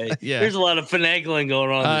here. Yeah, there's a lot of finagling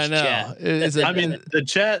going on. In this chat. I mean, the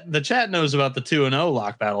chat knows about the 2-0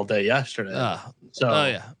 lock battle day yesterday.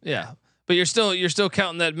 Yeah. But you're still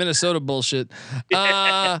counting that Minnesota bullshit.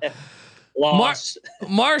 Lost.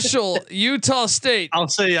 Marshall, Utah State. I'll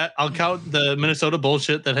say I'll count the Minnesota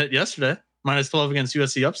bullshit that hit yesterday. -12 against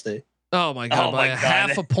USC Upstate. Oh my god! Oh by my God.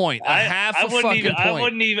 half a point. Half a fucking point. I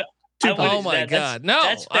wouldn't even. Oh my god!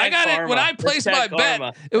 No, I got it when I placed my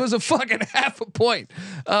bet. It was a fucking half a point.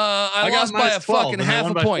 I lost by a fucking half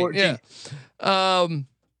a point. 14. Yeah.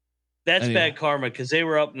 That's Anyway. bad karma because they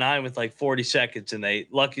were up 9 with like 40 seconds and they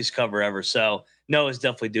luckiest cover ever. So Noah's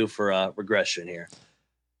definitely due for regression here.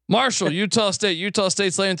 Marshall, Utah State. Utah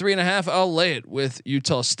State's laying 3.5. I'll lay it with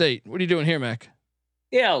Utah State. What are you doing here, Mac?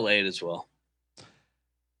 Yeah, I'll lay it as well.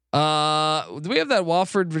 Do we have that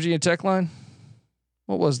Wofford Virginia Tech line?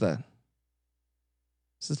 What was that?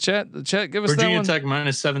 Is the chat? The chat, give us Virginia that one.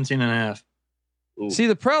 Tech -17.5. Ooh. See,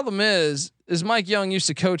 the problem is Mike Young used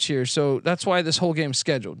to coach here, so that's why this whole game's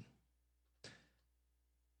scheduled.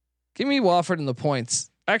 Give me Wofford and the points.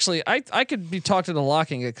 Actually, I could be talked into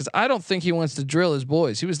locking it because I don't think he wants to drill his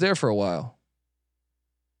boys. He was there for a while.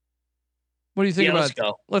 What do you think about? Let's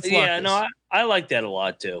go. Let's lock Yeah, this. no, I like that a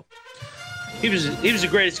lot too. He was the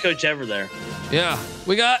greatest coach ever there. Yeah,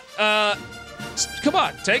 we got. Come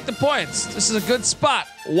on, take the points. This is a good spot.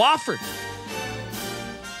 Wofford.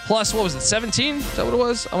 Plus, what was it? 17? Is that what it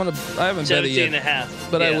was? I haven't bet it 17 yet. and a half.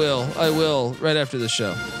 But Yeah. I will right after the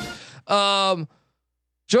show.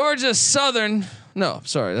 Georgia Southern. No,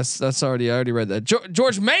 sorry, that's already. I already read that.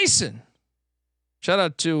 George Mason. Shout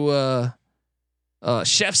out to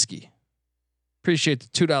Shefsky. Appreciate the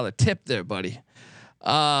 $2 tip there, buddy.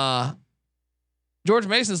 George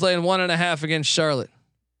Mason's laying 1.5 against Charlotte.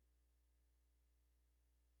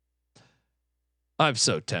 I'm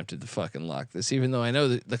so tempted to fucking lock this, even though I know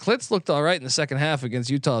that the Clits looked all right in the second half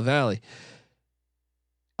against Utah Valley.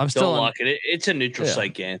 I'm still Don't lock it. It's a neutral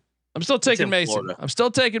site game. I'm still taking Mason. Florida. I'm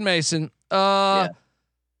still taking Mason. I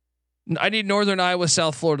need Northern Iowa,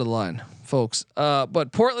 South Florida line, folks.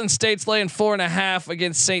 But Portland State's laying 4.5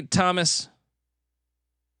 against St. Thomas.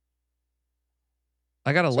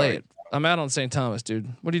 I gotta lay it. I'm out on St. Thomas, dude.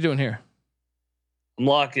 What are you doing here? I'm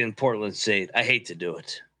locking Portland State. I hate to do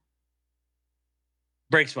it.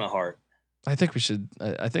 Breaks my heart. I think we should.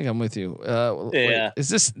 I think I'm with you. Yeah. Wait, is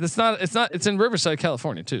this? That's not. It's not. It's in Riverside,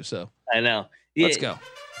 California, too. So I know. let's go.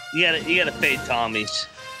 You gotta fade Tommy's.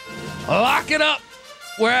 Lock it up.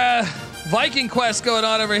 We're Viking Quest going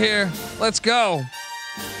on over here. Let's go.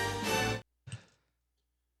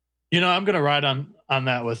 You know, I'm gonna ride on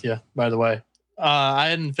that with you. By the way, I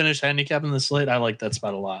hadn't finished handicapping the slate. I like that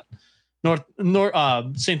spot a lot.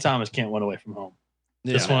 St. Thomas can't win away from home.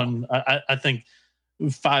 Yeah. This one, I think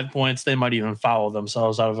 5 points. They might even foul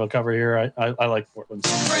themselves out of a cover here. I like Portland.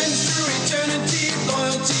 Friends through eternity,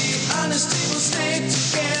 loyalty, honesty will stay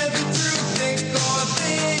together through thick or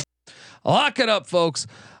thin. Lock it up, folks.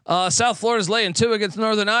 South Florida's laying 2 against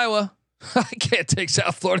Northern Iowa. I can't take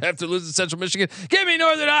South Florida after losing Central Michigan. Give me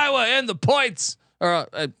Northern Iowa and the points, or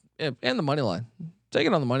and the money line. Take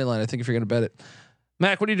it on the money line. I think if you're going to bet it,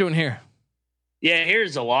 Mac, what are you doing here? Yeah,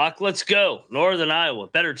 here's a lock. Let's go. Northern Iowa,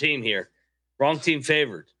 better team here. Wrong team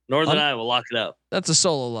favored. Northern Iowa, lock it up. That's a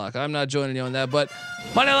solo lock. I'm not joining you on that, but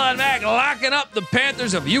Moneyline Mac locking up the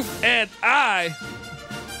Panthers of you and I.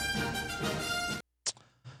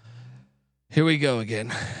 Here we go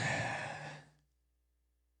again.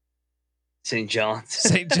 St. John's.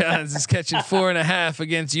 St. John's is catching 4.5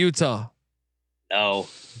 against Utah. No.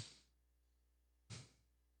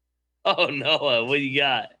 Oh, Noah, what you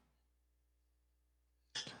got?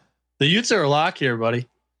 The Utes are a lock here, buddy.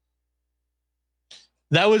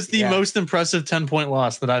 That was the most impressive 10-point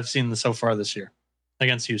loss that I've seen so far this year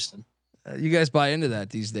against Houston. You guys buy into that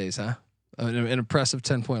these days, huh? An impressive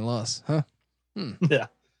 10-point loss, huh? Yeah.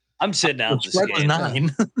 I'm sitting out The this spread game. was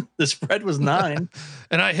 9. The spread was 9.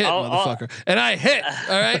 And I hit, motherfucker. And I hit.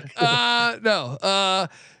 All right. No.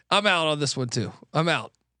 I'm out on this one too. I'm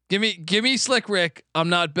out. Give me Slick Rick. I'm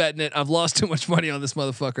not betting it. I've lost too much money on this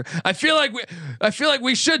motherfucker. I feel like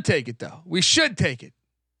we should take it though. We should take it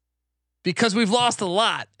because we've lost a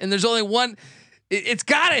lot, and there's only one. It's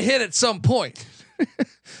got to hit at some point.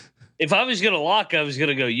 If I was gonna lock, I was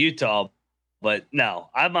gonna go Utah, but no,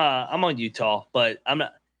 I'm on Utah, but I'm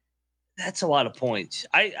not. That's a lot of points.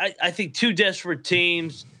 I think 2 desperate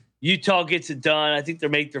teams. Utah gets it done. I think they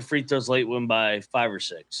make their free throws late, win by 5 or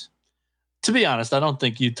 6. To be honest, I don't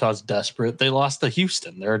think Utah's desperate. They lost to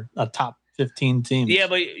Houston. They're a top 15 team. Yeah,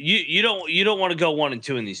 but you don't want to go 1 and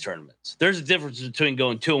 2 in these tournaments. There's a difference between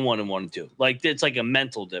going 2-1 and 1-2. Like it's like a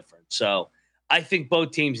mental difference. So I think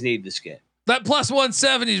both teams need this game. That plus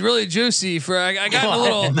 170 is really juicy. For I got in a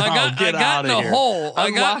little. No, I got in a hole.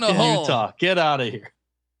 I got in a hole. Utah. Get out of here.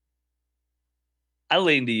 I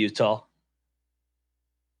lean to Utah.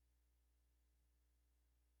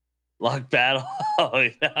 Lock battle. Oh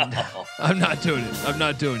no. I'm not doing it. I'm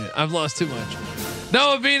not doing it. I've lost too much.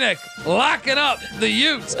 Noah Vinek locking up the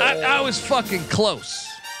Utes. I was fucking close.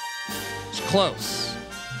 It's close.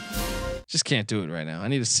 Just can't do it right now. I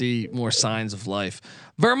need to see more signs of life.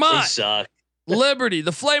 Vermont. They suck. Liberty.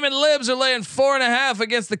 The Flamin' Libs are laying 4.5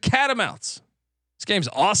 against the Catamounts. This game's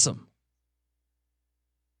awesome.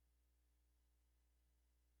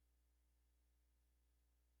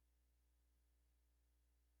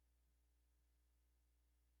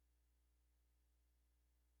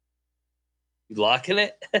 You locking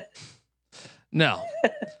it? No.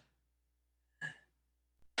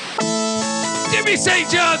 Give me St.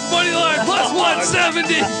 John's money line plus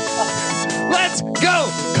 170. Let's go.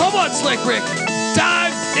 Come on, Slick Rick.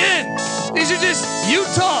 Dive in. These are just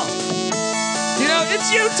Utah. You know,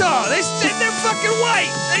 it's Utah. They're fucking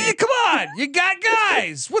white. Come on. You got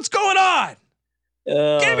guys. What's going on?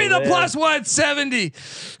 Give me the plus 170.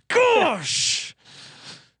 Gosh.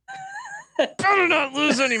 Better not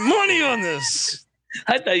lose any money on this.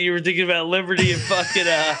 I thought you were thinking about Liberty and fucking.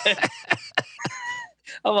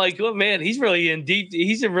 I'm like, well, man, he's really in deep.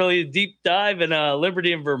 He's in really deep dive in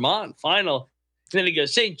Liberty and Vermont final. And then he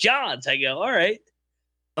goes St. John's. I go, all right.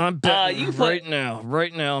 I'm betting right now.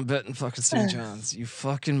 Right now, I'm betting fucking St. John's. You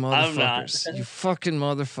fucking motherfuckers. You fucking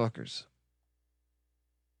motherfuckers.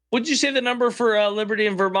 What'd you say the number for Liberty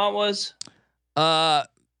and Vermont was?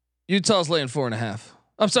 Utah's laying 4.5.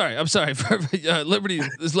 I'm sorry. Liberty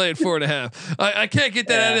is laying 4.5. I can't get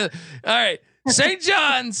that out of. All right, St.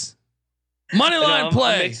 John's money line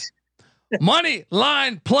play. Money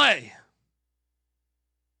line play.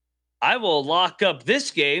 I will lock up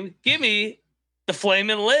this game. Give me the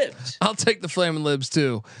Flamin' Libs. I'll take the Flamin' Libs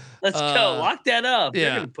too. Let's go. Lock that up. Yeah.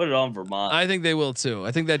 They're gonna put it on Vermont. I think they will too.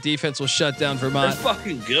 I think that defense will shut down Vermont. They're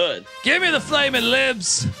fucking good. Give me the Flamin'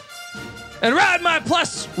 Libs. And ride my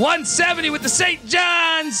plus 170 with the St.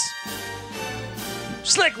 John's.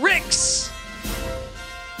 Slick Ricks.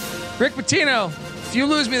 Rick Pitino, if you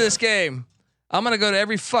lose me this game, I'm going to go to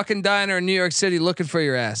every fucking diner in New York City looking for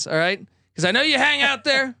your ass. All right? Because I know you hang out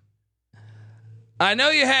there. And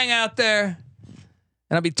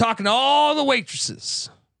I'll be talking to all the waitresses,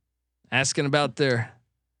 asking about their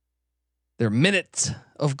minutes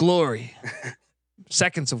of glory,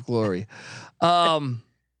 seconds of glory.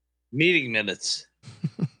 Meeting minutes.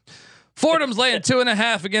 Fordham's laying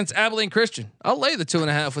 2.5 against Abilene Christian. I'll lay the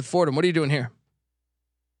 2.5 with Fordham. What are you doing here?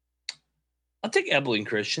 I'll take Abilene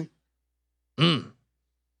Christian. All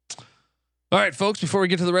right, folks, before we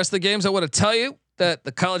get to the rest of the games, I want to tell you that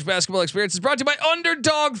the college basketball experience is brought to you by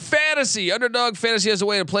Underdog Fantasy. Underdog Fantasy has a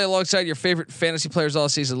way to play alongside your favorite fantasy players all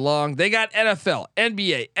season long. They got NFL,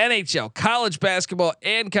 NBA, NHL, college basketball,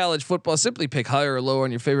 and college football. Simply pick higher or lower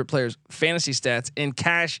on your favorite players' fantasy stats and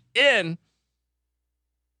cash in.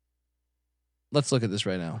 Let's look at this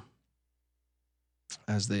right now.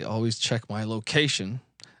 As they always check my location.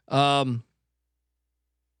 Do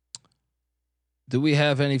we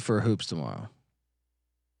have any for hoops tomorrow?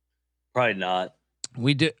 Probably not.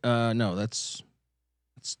 We did. No, that's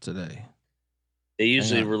today. They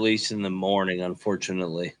usually release in the morning,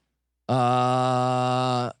 unfortunately.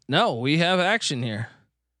 No, we have action here.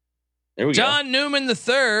 There we go. John Newman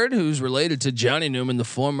III, who's related to Johnny Newman, the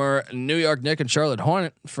former New York Knicks and Charlotte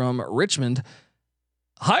Hornet from Richmond.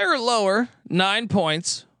 Higher or lower, 9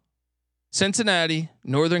 points. Cincinnati,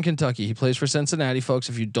 Northern Kentucky. He plays for Cincinnati, folks,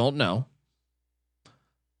 if you don't know.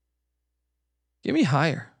 Give me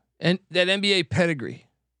higher. And that NBA pedigree.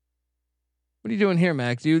 What are you doing here,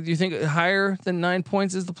 Mac? Do you think higher than 9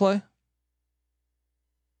 points is the play?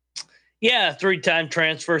 Yeah, 3-time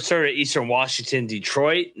transfer, started at Eastern Washington,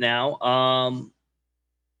 Detroit. Now,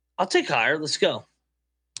 I'll take higher. Let's go.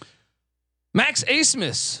 Max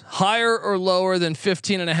Asmus, higher or lower than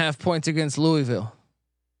 15.5 points against Louisville?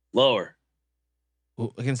 Lower.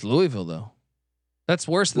 Ooh, against Louisville, though. That's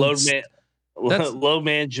worse than low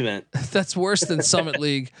management. That's worse than Summit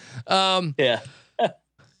League. Yeah.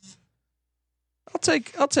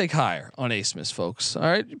 I'll take higher on Asmus, folks. All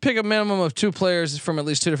right, pick a minimum of 2 players from at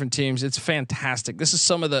least 2 different teams. It's fantastic. This is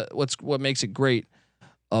some of what makes it great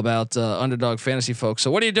about Underdog Fantasy, folks. So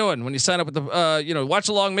what are you doing when you sign up with the watch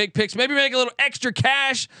along, make picks, maybe make a little extra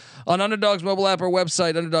cash on Underdog's mobile app or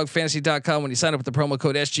website, underdogfantasy.com. When you sign up with the promo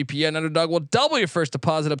code SGPN, Underdog will double your first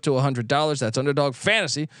deposit up to $100. That's Underdog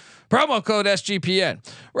Fantasy, promo code SGPN.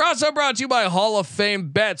 We're also brought to you by Hall of Fame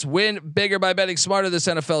Bets. Win bigger by betting smarter this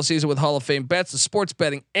NFL season with Hall of Fame Bets, the sports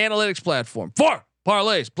betting analytics platform for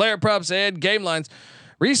parlays, player props, and game lines.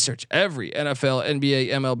 Research every NFL, NBA,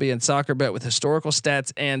 MLB, and soccer bet with historical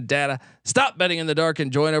stats and data. Stop betting in the dark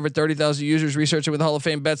and join over 30,000 users researching with Hall of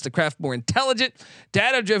Fame bets to craft more intelligent,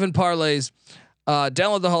 data-driven parlays.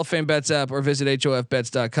 Download the Hall of Fame Bets app or visit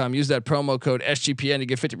hofbets.com. Use that promo code SGPN to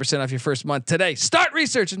get 50% off your first month today. Start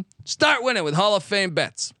researching, start winning with Hall of Fame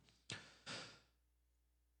Bets.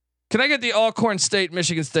 Can I get the Alcorn State,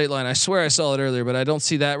 Michigan State line? I swear I saw it earlier, but I don't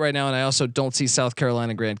see that right now, and I also don't see South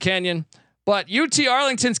Carolina Grand Canyon. But UT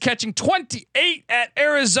Arlington's catching 28 at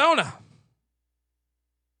Arizona.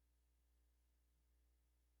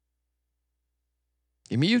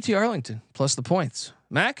 Give me UT Arlington plus the points.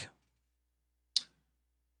 Mac?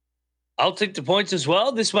 I'll take the points as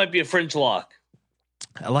well. This might be a fringe lock.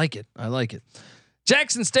 I like it. I like it.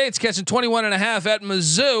 Jackson State's catching 21.5 at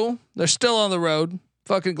Mizzou. They're still on the road.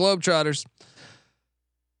 Fucking Globetrotters.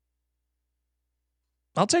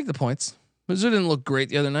 I'll take the points. Mizzou didn't look great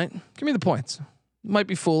the other night. Give me the points. Might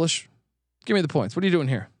be foolish. Give me the points. What are you doing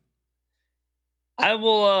here? I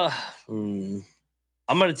will. I'm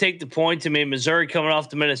going to take the points. I mean, Missouri coming off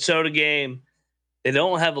the Minnesota game. They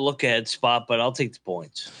don't have a look ahead spot, but I'll take the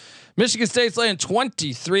points. Michigan State's laying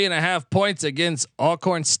 23.5 points against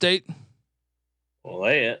Alcorn State. We'll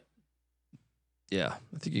lay it. Yeah,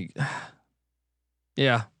 I think you.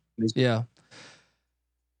 Yeah.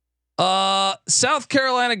 South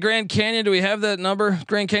Carolina Grand Canyon. Do we have that number?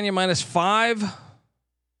 Grand Canyon -5.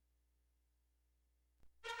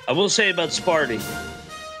 I will say about Sparty.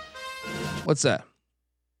 What's that?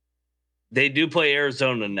 They do play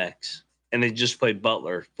Arizona next, and they just played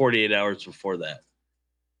Butler 48 hours before that.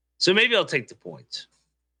 So maybe I'll take the points.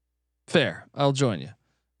 Fair. I'll join you.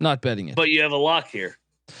 Not betting it. But you have a lock here.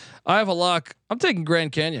 I have a lock. I'm taking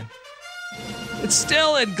Grand Canyon. It's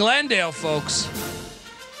still in Glendale, folks.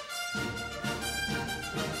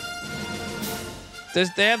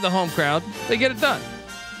 They have the home crowd. They get it done.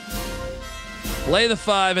 Lay the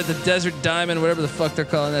 5 at the Desert Diamond, whatever the fuck they're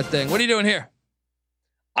calling that thing. What are you doing here?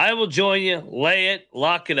 I will join you. Lay it.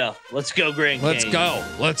 Lock it up. Let's go, Grand Canyon.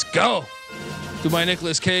 Let's go. Do my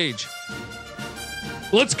Nicolas Cage.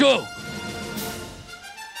 Let's go.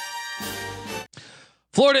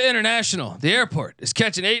 Florida International, the airport, is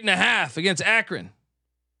catching 8.5 against Akron.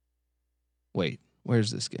 Wait,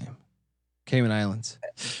 where's this game? Cayman Islands.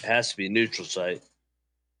 It has to be a neutral site.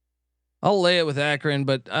 I'll lay it with Akron,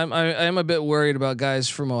 but I'm a bit worried about guys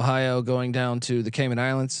from Ohio going down to the Cayman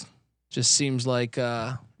Islands. Just seems like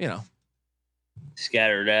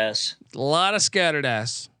Scattered ass. A lot of scattered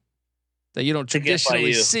ass that you don't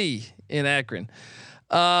traditionally see in Akron.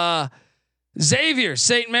 Xavier,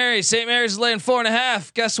 St. Mary's. St. Mary's is laying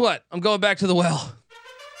 4.5. Guess what? I'm going back to the well.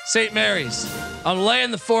 St. Mary's. I'm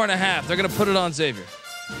laying the 4.5. They're going to put it on Xavier.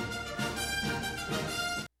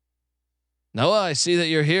 Noah, I see that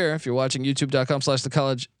you're here. If you're watching youtube.com/the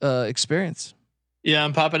college experience. Yeah,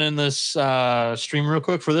 I'm popping in this stream real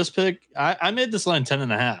quick for this pick. I made this line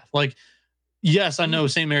 10.5. Like, yes, I know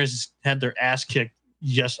St. Mary's had their ass kicked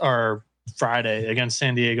Friday against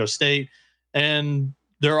San Diego State, and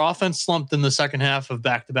their offense slumped in the second half of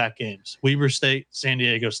back-to-back games. Weber State, San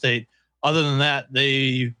Diego State. Other than that,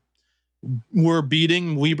 they were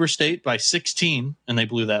beating Weber State by 16, and they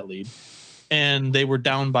blew that lead. And they were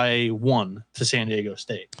down by 1 to San Diego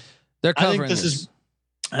State. They're covering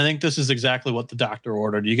I think this is exactly what the doctor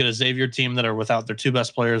ordered. You get a Xavier team that are without their 2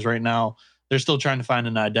 best players right now. They're still trying to find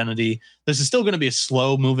an identity. This is still going to be a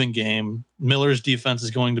slow moving game. Miller's defense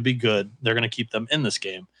is going to be good. They're going to keep them in this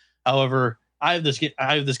game. However, I have this game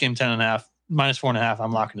 10.5 -4.5.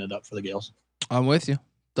 I'm locking it up for the Gales. I'm with you.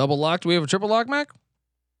 Double locked. Do we have a triple lock, Mac?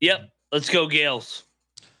 Yep. Let's go Gales.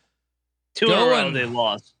 2 in a row they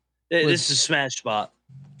lost. This is a smash spot.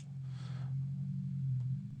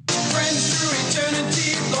 Friends through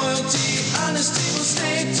eternity, loyalty, honesty will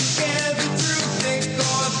stay together through thick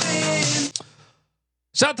or thin.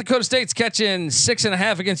 South Dakota State's catching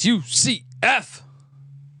 6.5 against UCF.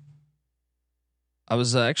 I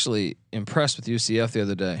was actually impressed with UCF the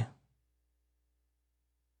other day.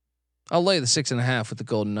 I'll lay the 6.5 with the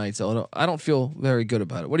Golden Knights. I don't feel very good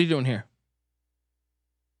about it. What are you doing here?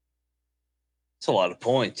 It's a lot of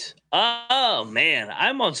points. Oh man,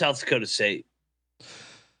 I'm on South Dakota State.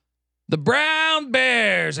 The Brown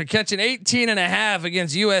Bears are catching 18.5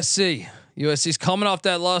 against USC. USC's coming off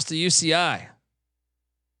that loss to UCI.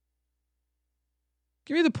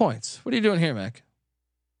 Give me the points. What are you doing here, Mac?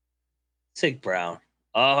 Take Brown.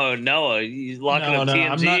 Oh, Noah, you locking up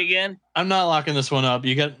TMZ again? I'm not locking this one up.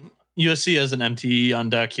 You got USC as an MTE on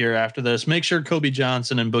deck here after this. Make sure Kobe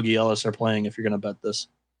Johnson and Boogie Ellis are playing if you're going to bet this.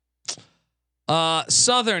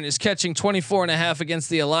 Southern is catching 24.5 against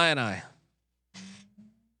the Illini.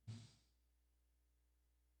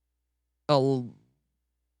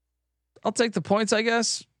 I'll take the points, I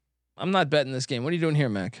guess. I'm not betting this game. What are you doing here,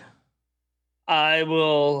 Mac? I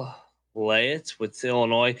will lay it with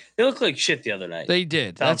Illinois. They looked like shit the other night. They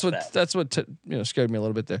did. Sounds That's what scared me a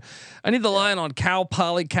little bit there. I need the line on Cal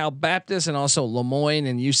Poly, Cal Baptist, and also Lemoyne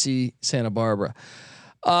and UC Santa Barbara.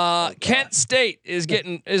 Kent State is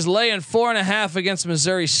laying 4.5 against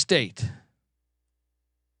Missouri State.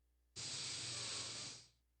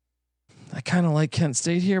 I kind of like Kent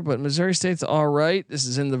State here, but Missouri State's all right. This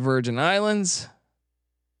is in the Virgin Islands.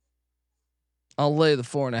 I'll lay the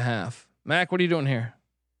 4.5. Mac, what are you doing here?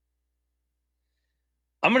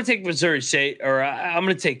 I'm going to take Missouri State, or I'm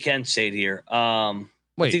going to take Kent State here. I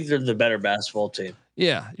think they're the better basketball team.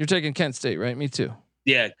 Yeah, you're taking Kent State, right? Me too.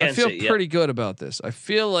 Yeah, Kent I feel State, pretty good about this. I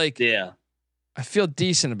feel like I feel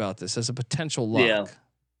decent about this as a potential lock. Yeah.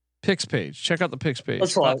 Picks page. Check out the picks page.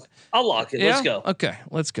 Let's lock. I'll lock it. Yeah? Let's go. Okay,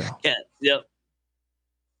 let's go. Yeah. Yep.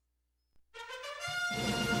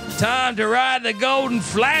 Time to ride the golden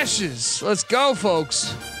flashes. Let's go,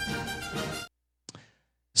 folks.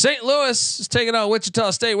 St. Louis is taking on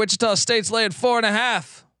Wichita State. Wichita State's laying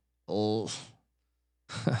 4.5. Oh,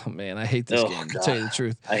 man, I hate this game. To tell you the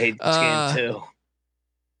truth, I hate this game too.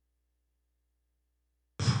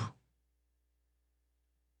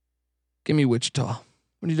 Give me Wichita.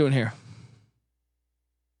 What are you doing here?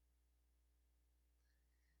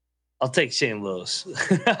 I'll take St. Louis.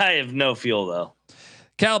 I have no feel though.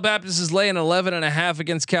 Cal Baptist is laying 11.5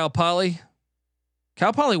 against Cal Poly.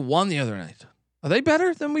 Cal Poly won the other night. Are they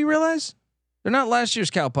better than we realize? They're not last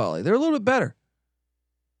year's Cal Poly. They're a little bit better.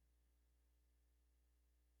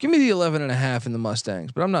 Give me the 11.5 in the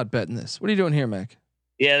Mustangs, but I'm not betting this. What are you doing here, Mac?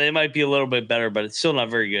 Yeah, they might be a little bit better, but it's still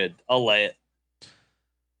not very good. I'll lay it.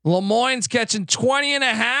 Lemoyne's catching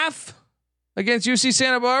 20.5 against UC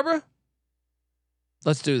Santa Barbara.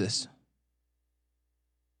 Let's do this.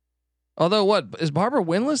 Although, what is Barbara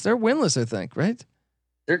winless? They're winless, I think, right?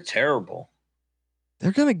 They're terrible.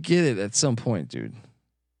 They're gonna get it at some point, dude.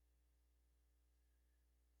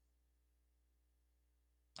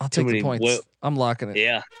 I'll take the points. I'm locking it.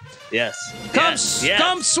 Yeah. Yes.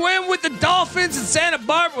 Come swim with the Dolphins in Santa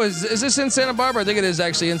Barbara. Is this in Santa Barbara? I think it is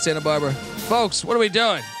actually in Santa Barbara. Folks, what are we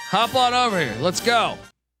doing? Hop on over here. Let's go.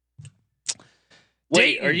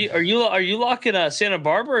 Wait, Dayton. are you locking Santa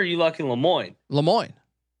Barbara or are you locking Lemoyne? Lemoyne.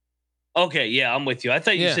 Okay, yeah, I'm with you. I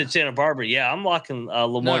thought you said Santa Barbara. Yeah, I'm locking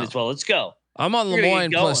Lemoyne as well. Let's go. I'm on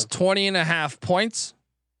Lemoyne plus 20.5 points.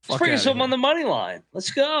 Let's bring us some on the money line. Let's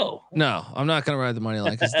go. No, I'm not going to ride the money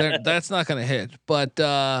line because that's not going to hit. But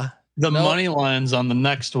the money line's on the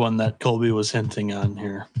next one that Colby was hinting on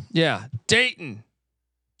here. Yeah, Dayton,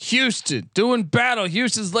 Houston doing battle.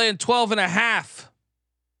 Houston's laying 12.5.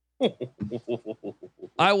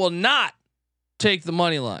 I will not take the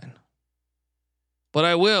money line, but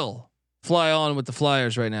I will fly on with the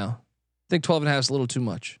Flyers right now. I think 12.5 is a little too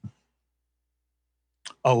much.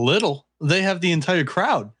 A little. They have the entire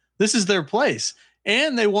crowd. This is their place.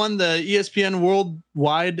 And they won the ESPN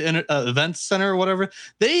Worldwide Events Center or whatever.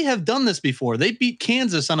 They have done this before. They beat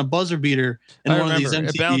Kansas on a buzzer beater in one of these MTVs.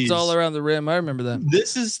 It bounced all around the rim. I remember that.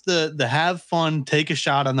 This is the have fun, take a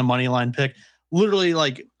shot on the money line pick. Literally,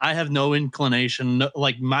 like, I have no inclination. No,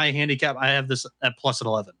 like, my handicap, I have this at plus at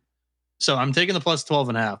 11. So I'm taking the plus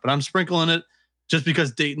 12.5, but I'm sprinkling it just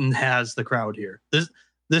because Dayton has the crowd here.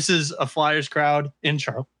 This is a Flyers crowd in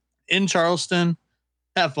Charleston.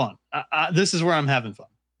 Have fun. This is where I'm having fun.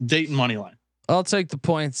 Dayton money line. I'll take the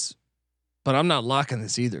points, but I'm not locking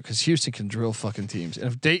this either because Houston can drill fucking teams. And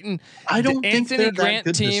if Dayton, I don't think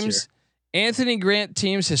Anthony Grant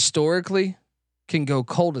teams historically can go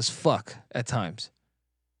cold as fuck at times.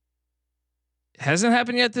 It hasn't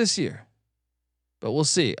happened yet this year, but we'll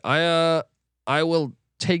see. I will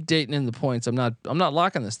take Dayton in the points. I'm not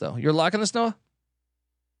locking this though. You're locking this, Noah?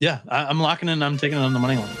 Yeah, I'm locking in. I'm taking it on the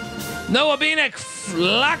money line. Noah Beanick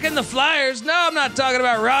locking the Flyers. No, I'm not talking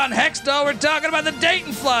about Ron Hextall. We're talking about the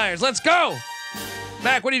Dayton Flyers. Let's go.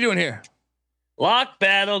 Mac, what are you doing here? Lock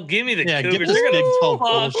battle. Give me the Cougars.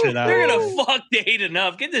 They're gonna fuck Dayton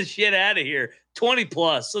up. Get this shit out of here. 20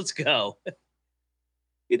 plus. Let's go.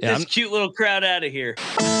 Get this cute little crowd out of here.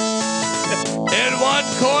 In one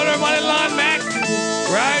corner, money line, Mac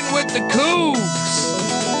riding with the Cougs.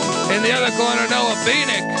 In the other corner, Noah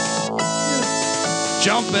Beanick.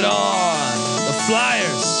 Jump it on the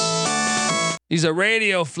Flyers. He's a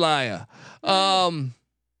radio flyer.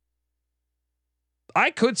 I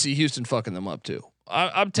could see Houston fucking them up too.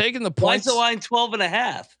 I'm taking the points. Why's the line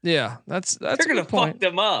 12.5? Yeah, that's they're gonna fuck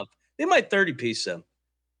them up. They might 30 piece them.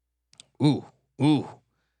 Ooh.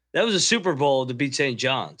 That was a Super Bowl to beat St.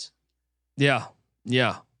 John's. Yeah.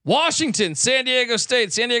 Washington, San Diego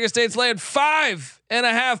State. San Diego State's laying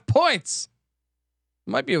 5.5 points.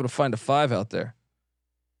 Might be able to find a 5 out there.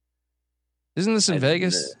 Isn't this in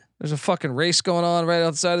Vegas? There's a fucking race going on right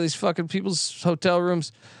outside of these fucking people's hotel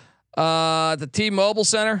rooms. The T-Mobile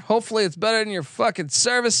Center. Hopefully it's better than your fucking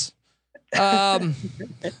service.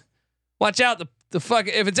 Watch out. The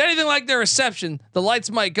fucking, if it's anything like their reception, the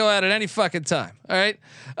lights might go out at any fucking time. All right.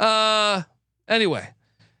 Anyway,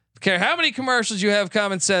 care how many commercials you have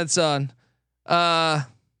common sense on.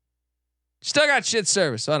 Still got shit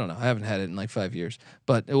service. I don't know. I haven't had it in like 5 years,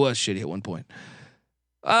 but it was shitty at one point.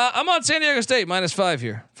 I'm on San Diego State -5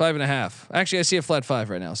 here, 5.5. Actually, I see a flat 5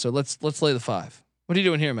 right now. So let's lay the 5. What are you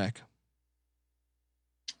doing here, Mac?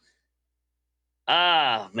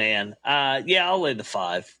 Man. Yeah, I'll lay the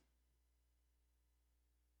 5.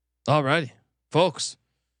 All righty, folks.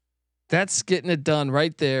 That's getting it done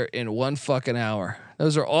right there in 1 fucking hour.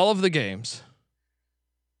 Those are all of the games.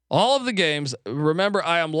 All of the games. Remember,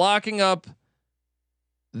 I am locking up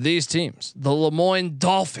these teams. The Lemoyne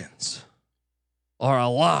Dolphins are a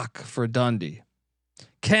lock for Dundee.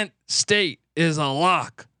 Kent State is a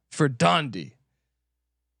lock for Dundee.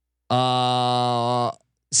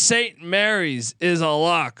 St. Mary's is a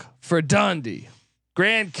lock for Dundee.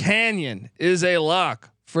 Grand Canyon is a lock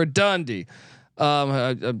for Dundee.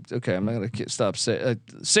 Okay, I'm not gonna stop saying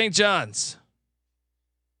St. John's.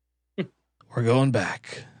 We're going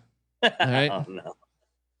back. All right. Oh, no.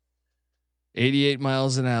 88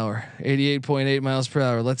 miles an hour, 88.8 miles per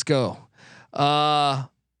hour. Let's go. Also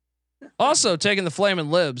taking the Flamin'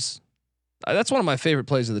 Libs. That's one of my favorite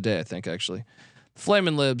plays of the day, I think, actually.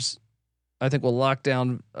 Flamin' Libs, I think, will lock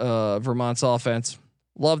down Vermont's offense.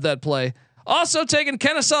 Love that play. Also taking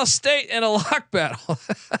Kennesaw State in a lock battle.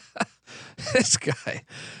 This guy.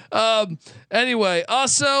 Anyway,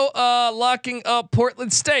 also locking up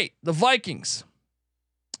Portland State, the Vikings.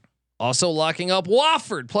 Also locking up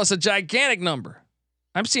Wofford plus a gigantic number.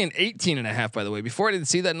 I'm seeing 18.5, by the way. Before I didn't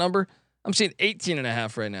see that number, I'm seeing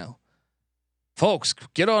 18.5 right now. Folks,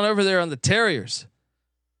 get on over there on the Terriers.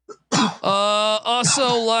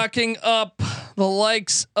 Also locking up the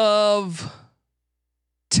likes of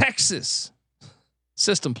Texas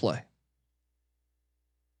system play.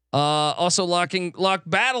 Also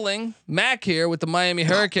battling Mac here with the Miami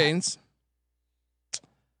Hurricanes.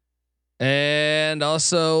 And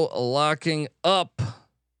also locking up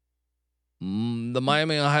the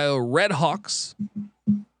Miami, Ohio Redhawks,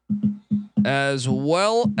 as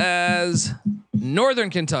well as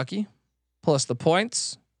Northern Kentucky, plus the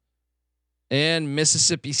points, and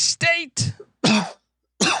Mississippi State. And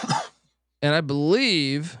I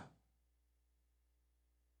believe,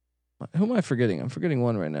 who am I forgetting? I'm forgetting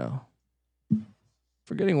one right now.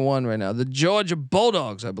 The Georgia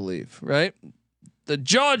Bulldogs, I believe, right? The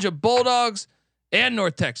Georgia Bulldogs and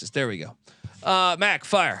North Texas. There we go. Mac,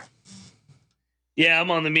 fire. Yeah,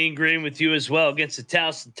 I'm on the mean green with you as well against the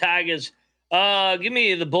Towson Tigers. Give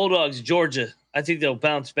me the Bulldogs, Georgia. I think they'll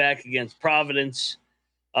bounce back against Providence,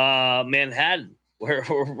 Manhattan.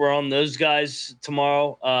 We're on those guys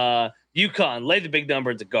tomorrow. UConn, lay the big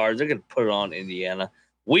number at the guards. They're going to put it on Indiana.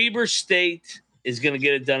 Weber State is going to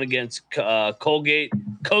get it done against Colgate.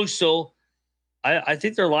 Coastal, I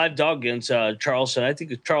think they're live dog against Charleston. I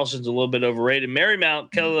think Charleston's a little bit overrated.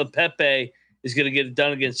 Marymount, Kelly Pepe is going to get it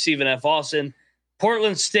done against Stephen F. Austin.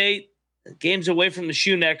 Portland State, game's away from the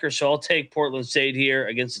Shoenecker, so I'll take Portland State here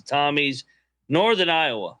against the Tommies. Northern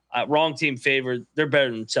Iowa, wrong team favored. They're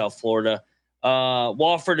better than South Florida.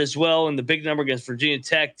 Wofford as well in the big number against Virginia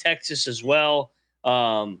Tech. Texas as well.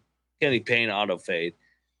 Kenny Payne auto fade.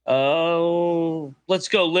 Let's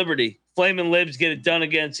go Liberty. Flamin' Libs get it done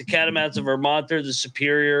against the Catamounts of Vermont. They're the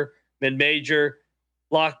superior mid-major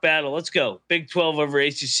lock battle. Let's go. Big 12 over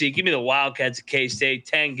ACC. Give me the Wildcats at K-State.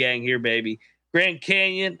 10 gang here, baby. Grand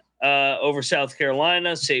Canyon over South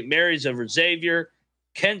Carolina. St. Mary's over Xavier.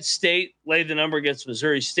 Kent State lay the number against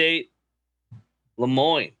Missouri State.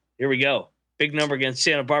 Lemoyne. Here we go. Big number against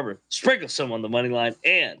Santa Barbara. Sprinkle some on the money line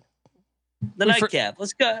and the nightcap.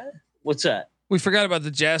 Let's go. What's that? We forgot about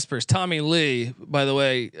the Jaspers. Tommy Lee, by the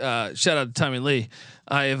way, shout out to Tommy Lee.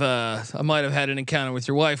 I might have had an encounter with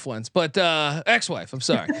your wife once, but ex-wife. I'm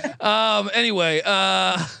sorry. Anyway,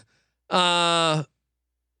 the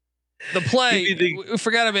play. We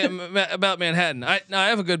forgot about Manhattan. I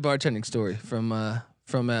have a good bartending story from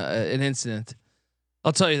an incident.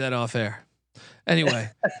 I'll tell you that off air. Anyway,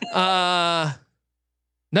 Noah,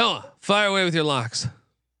 fire away with your locks.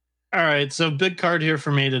 All right, so big card here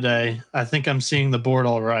for me today. I think I'm seeing the board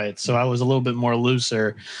all right, so I was a little bit more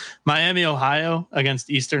looser. Miami, Ohio against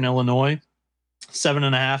Eastern Illinois,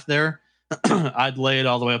 7.5 there. I'd lay it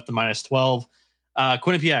all the way up to -12.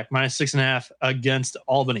 Quinnipiac -6.5 against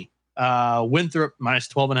Albany. Winthrop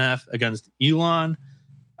 -12.5 against Elon.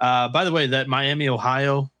 By the way, that Miami,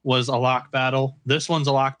 Ohio was a lock battle. This one's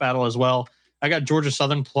a lock battle as well. I got Georgia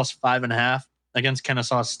Southern +5.5 against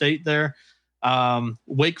Kennesaw State there.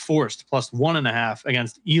 Wake Forest +1.5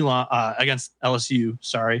 against against LSU.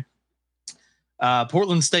 Sorry.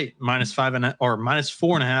 Portland State -5.5 or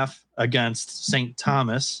 -4.5 against St.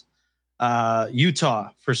 Thomas. Utah,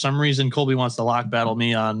 for some reason, Colby wants to lock battle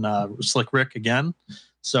me on Slick Rick again.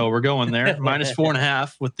 So we're going there.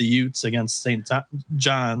 -4.5 with the Utes against St.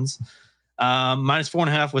 John's.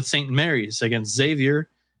 -4.5 with St. Mary's against Xavier.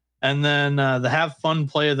 And then the have fun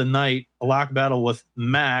play of the night, a lock battle with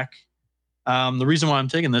Mac. The reason why I'm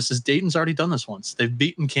taking this is Dayton's already done this once. They've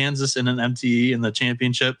beaten Kansas in an MTE in the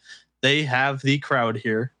championship. They have the crowd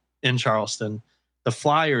here in Charleston. The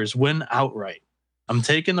Flyers win outright. I'm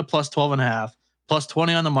taking the +12.5,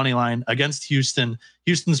 +20 on the money line against Houston.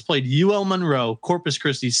 Houston's played UL Monroe, Corpus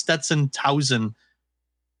Christi, Stetson, Towson.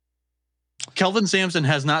 Kelvin Sampson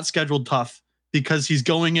has not scheduled tough because he's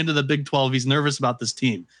going into the Big 12. He's nervous about this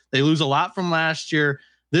team. They lose a lot from last year.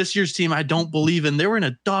 This year's team, I don't believe in. They were in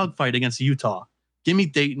a dogfight against Utah. Give me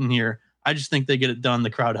Dayton here. I just think they get it done. The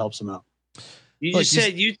crowd helps them out. You just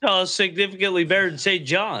said Utah is significantly better than St.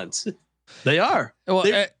 John's. They are.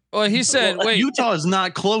 Well, he said, wait. Utah is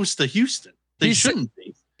not close to Houston. They shouldn't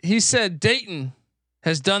be. He said Dayton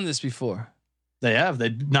has done this before. They have. They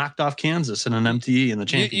knocked off Kansas in an MTE in the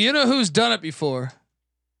championship. You know who's done it before?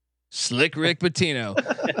 Slick Rick Pitino.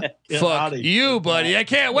 Fuck you, buddy. I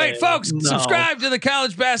can't wait. Folks, subscribe to the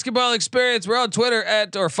College Basketball Experience. We're on Twitter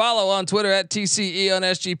follow on Twitter at TCE on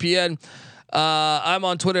SGPN. I'm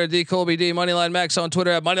on Twitter at DColbyD. Moneyline Max on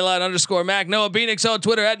Twitter at Moneyline_Mac. Noah Beanix on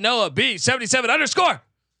Twitter at NoahB77_.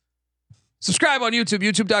 Subscribe on YouTube,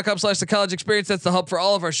 youtube.com/The College Experience. That's the hub for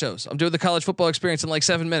all of our shows. I'm doing the College Football Experience in like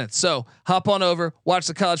 7 minutes. So hop on over, watch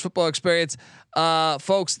the College Football Experience.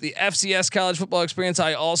 Folks, the FCS College Football Experience.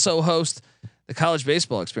 I also host the College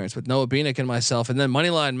Baseball Experience with Noah Beanick and myself. And then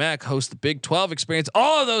Moneyline Mac hosts the Big 12 Experience.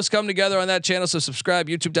 All of those come together on that channel. So subscribe,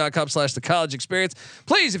 youtube.com/The College Experience.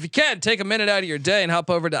 Please, if you can, take a minute out of your day and hop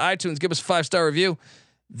over to iTunes. Give us a 5-star review.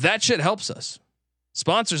 That shit helps us.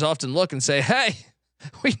 Sponsors often look and say, hey,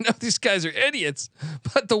 we know these guys are idiots,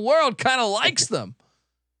 but the world kind of likes them.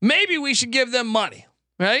 Maybe we should give them money,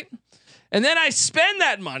 right? And then I spend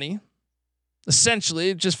that money, essentially,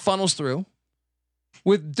 it just funnels through,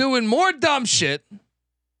 with doing more dumb shit,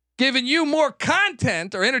 giving you more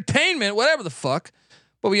content or entertainment, whatever the fuck.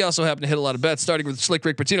 But we also happen to hit a lot of bets, starting with Slick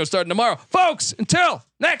Rick Pitino starting tomorrow. Folks, until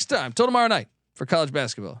next time, till tomorrow night for college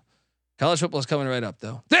basketball. College football is coming right up,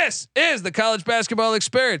 though. This is the College Basketball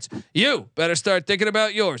Experience. You better start thinking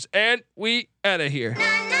about yours. And we out of here.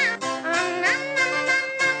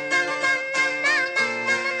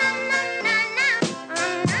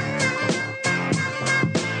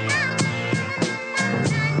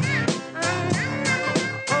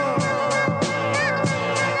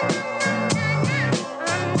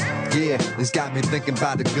 It's got me thinking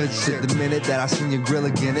about the good shit. The minute that I seen your grill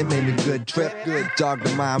again, it made me good trip. Good dog the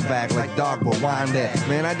mind back like dog but wind that.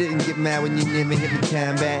 Man, I didn't get mad when you never hit me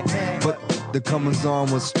time back, but the comings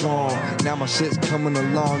on was strong. Now my shit's coming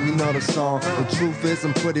along, you know the song. The truth is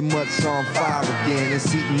I'm pretty much on fire again.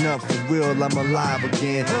 It's heating up for real, I'm alive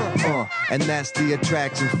again. And that's the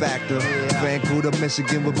attraction factor. Vancouver,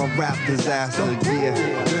 Michigan with my rap disaster.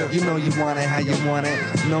 Yeah, you know you want it how you want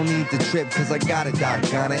it. No need to trip cause I got it,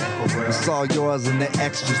 doggone it. It's all yours and the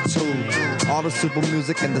extras too. All the super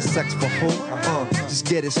music and the sex for who? Just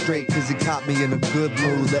get it straight cause you caught me in a good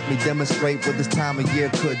mood. Let me demonstrate what this time of year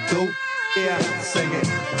could do. Yeah, sing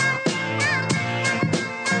it.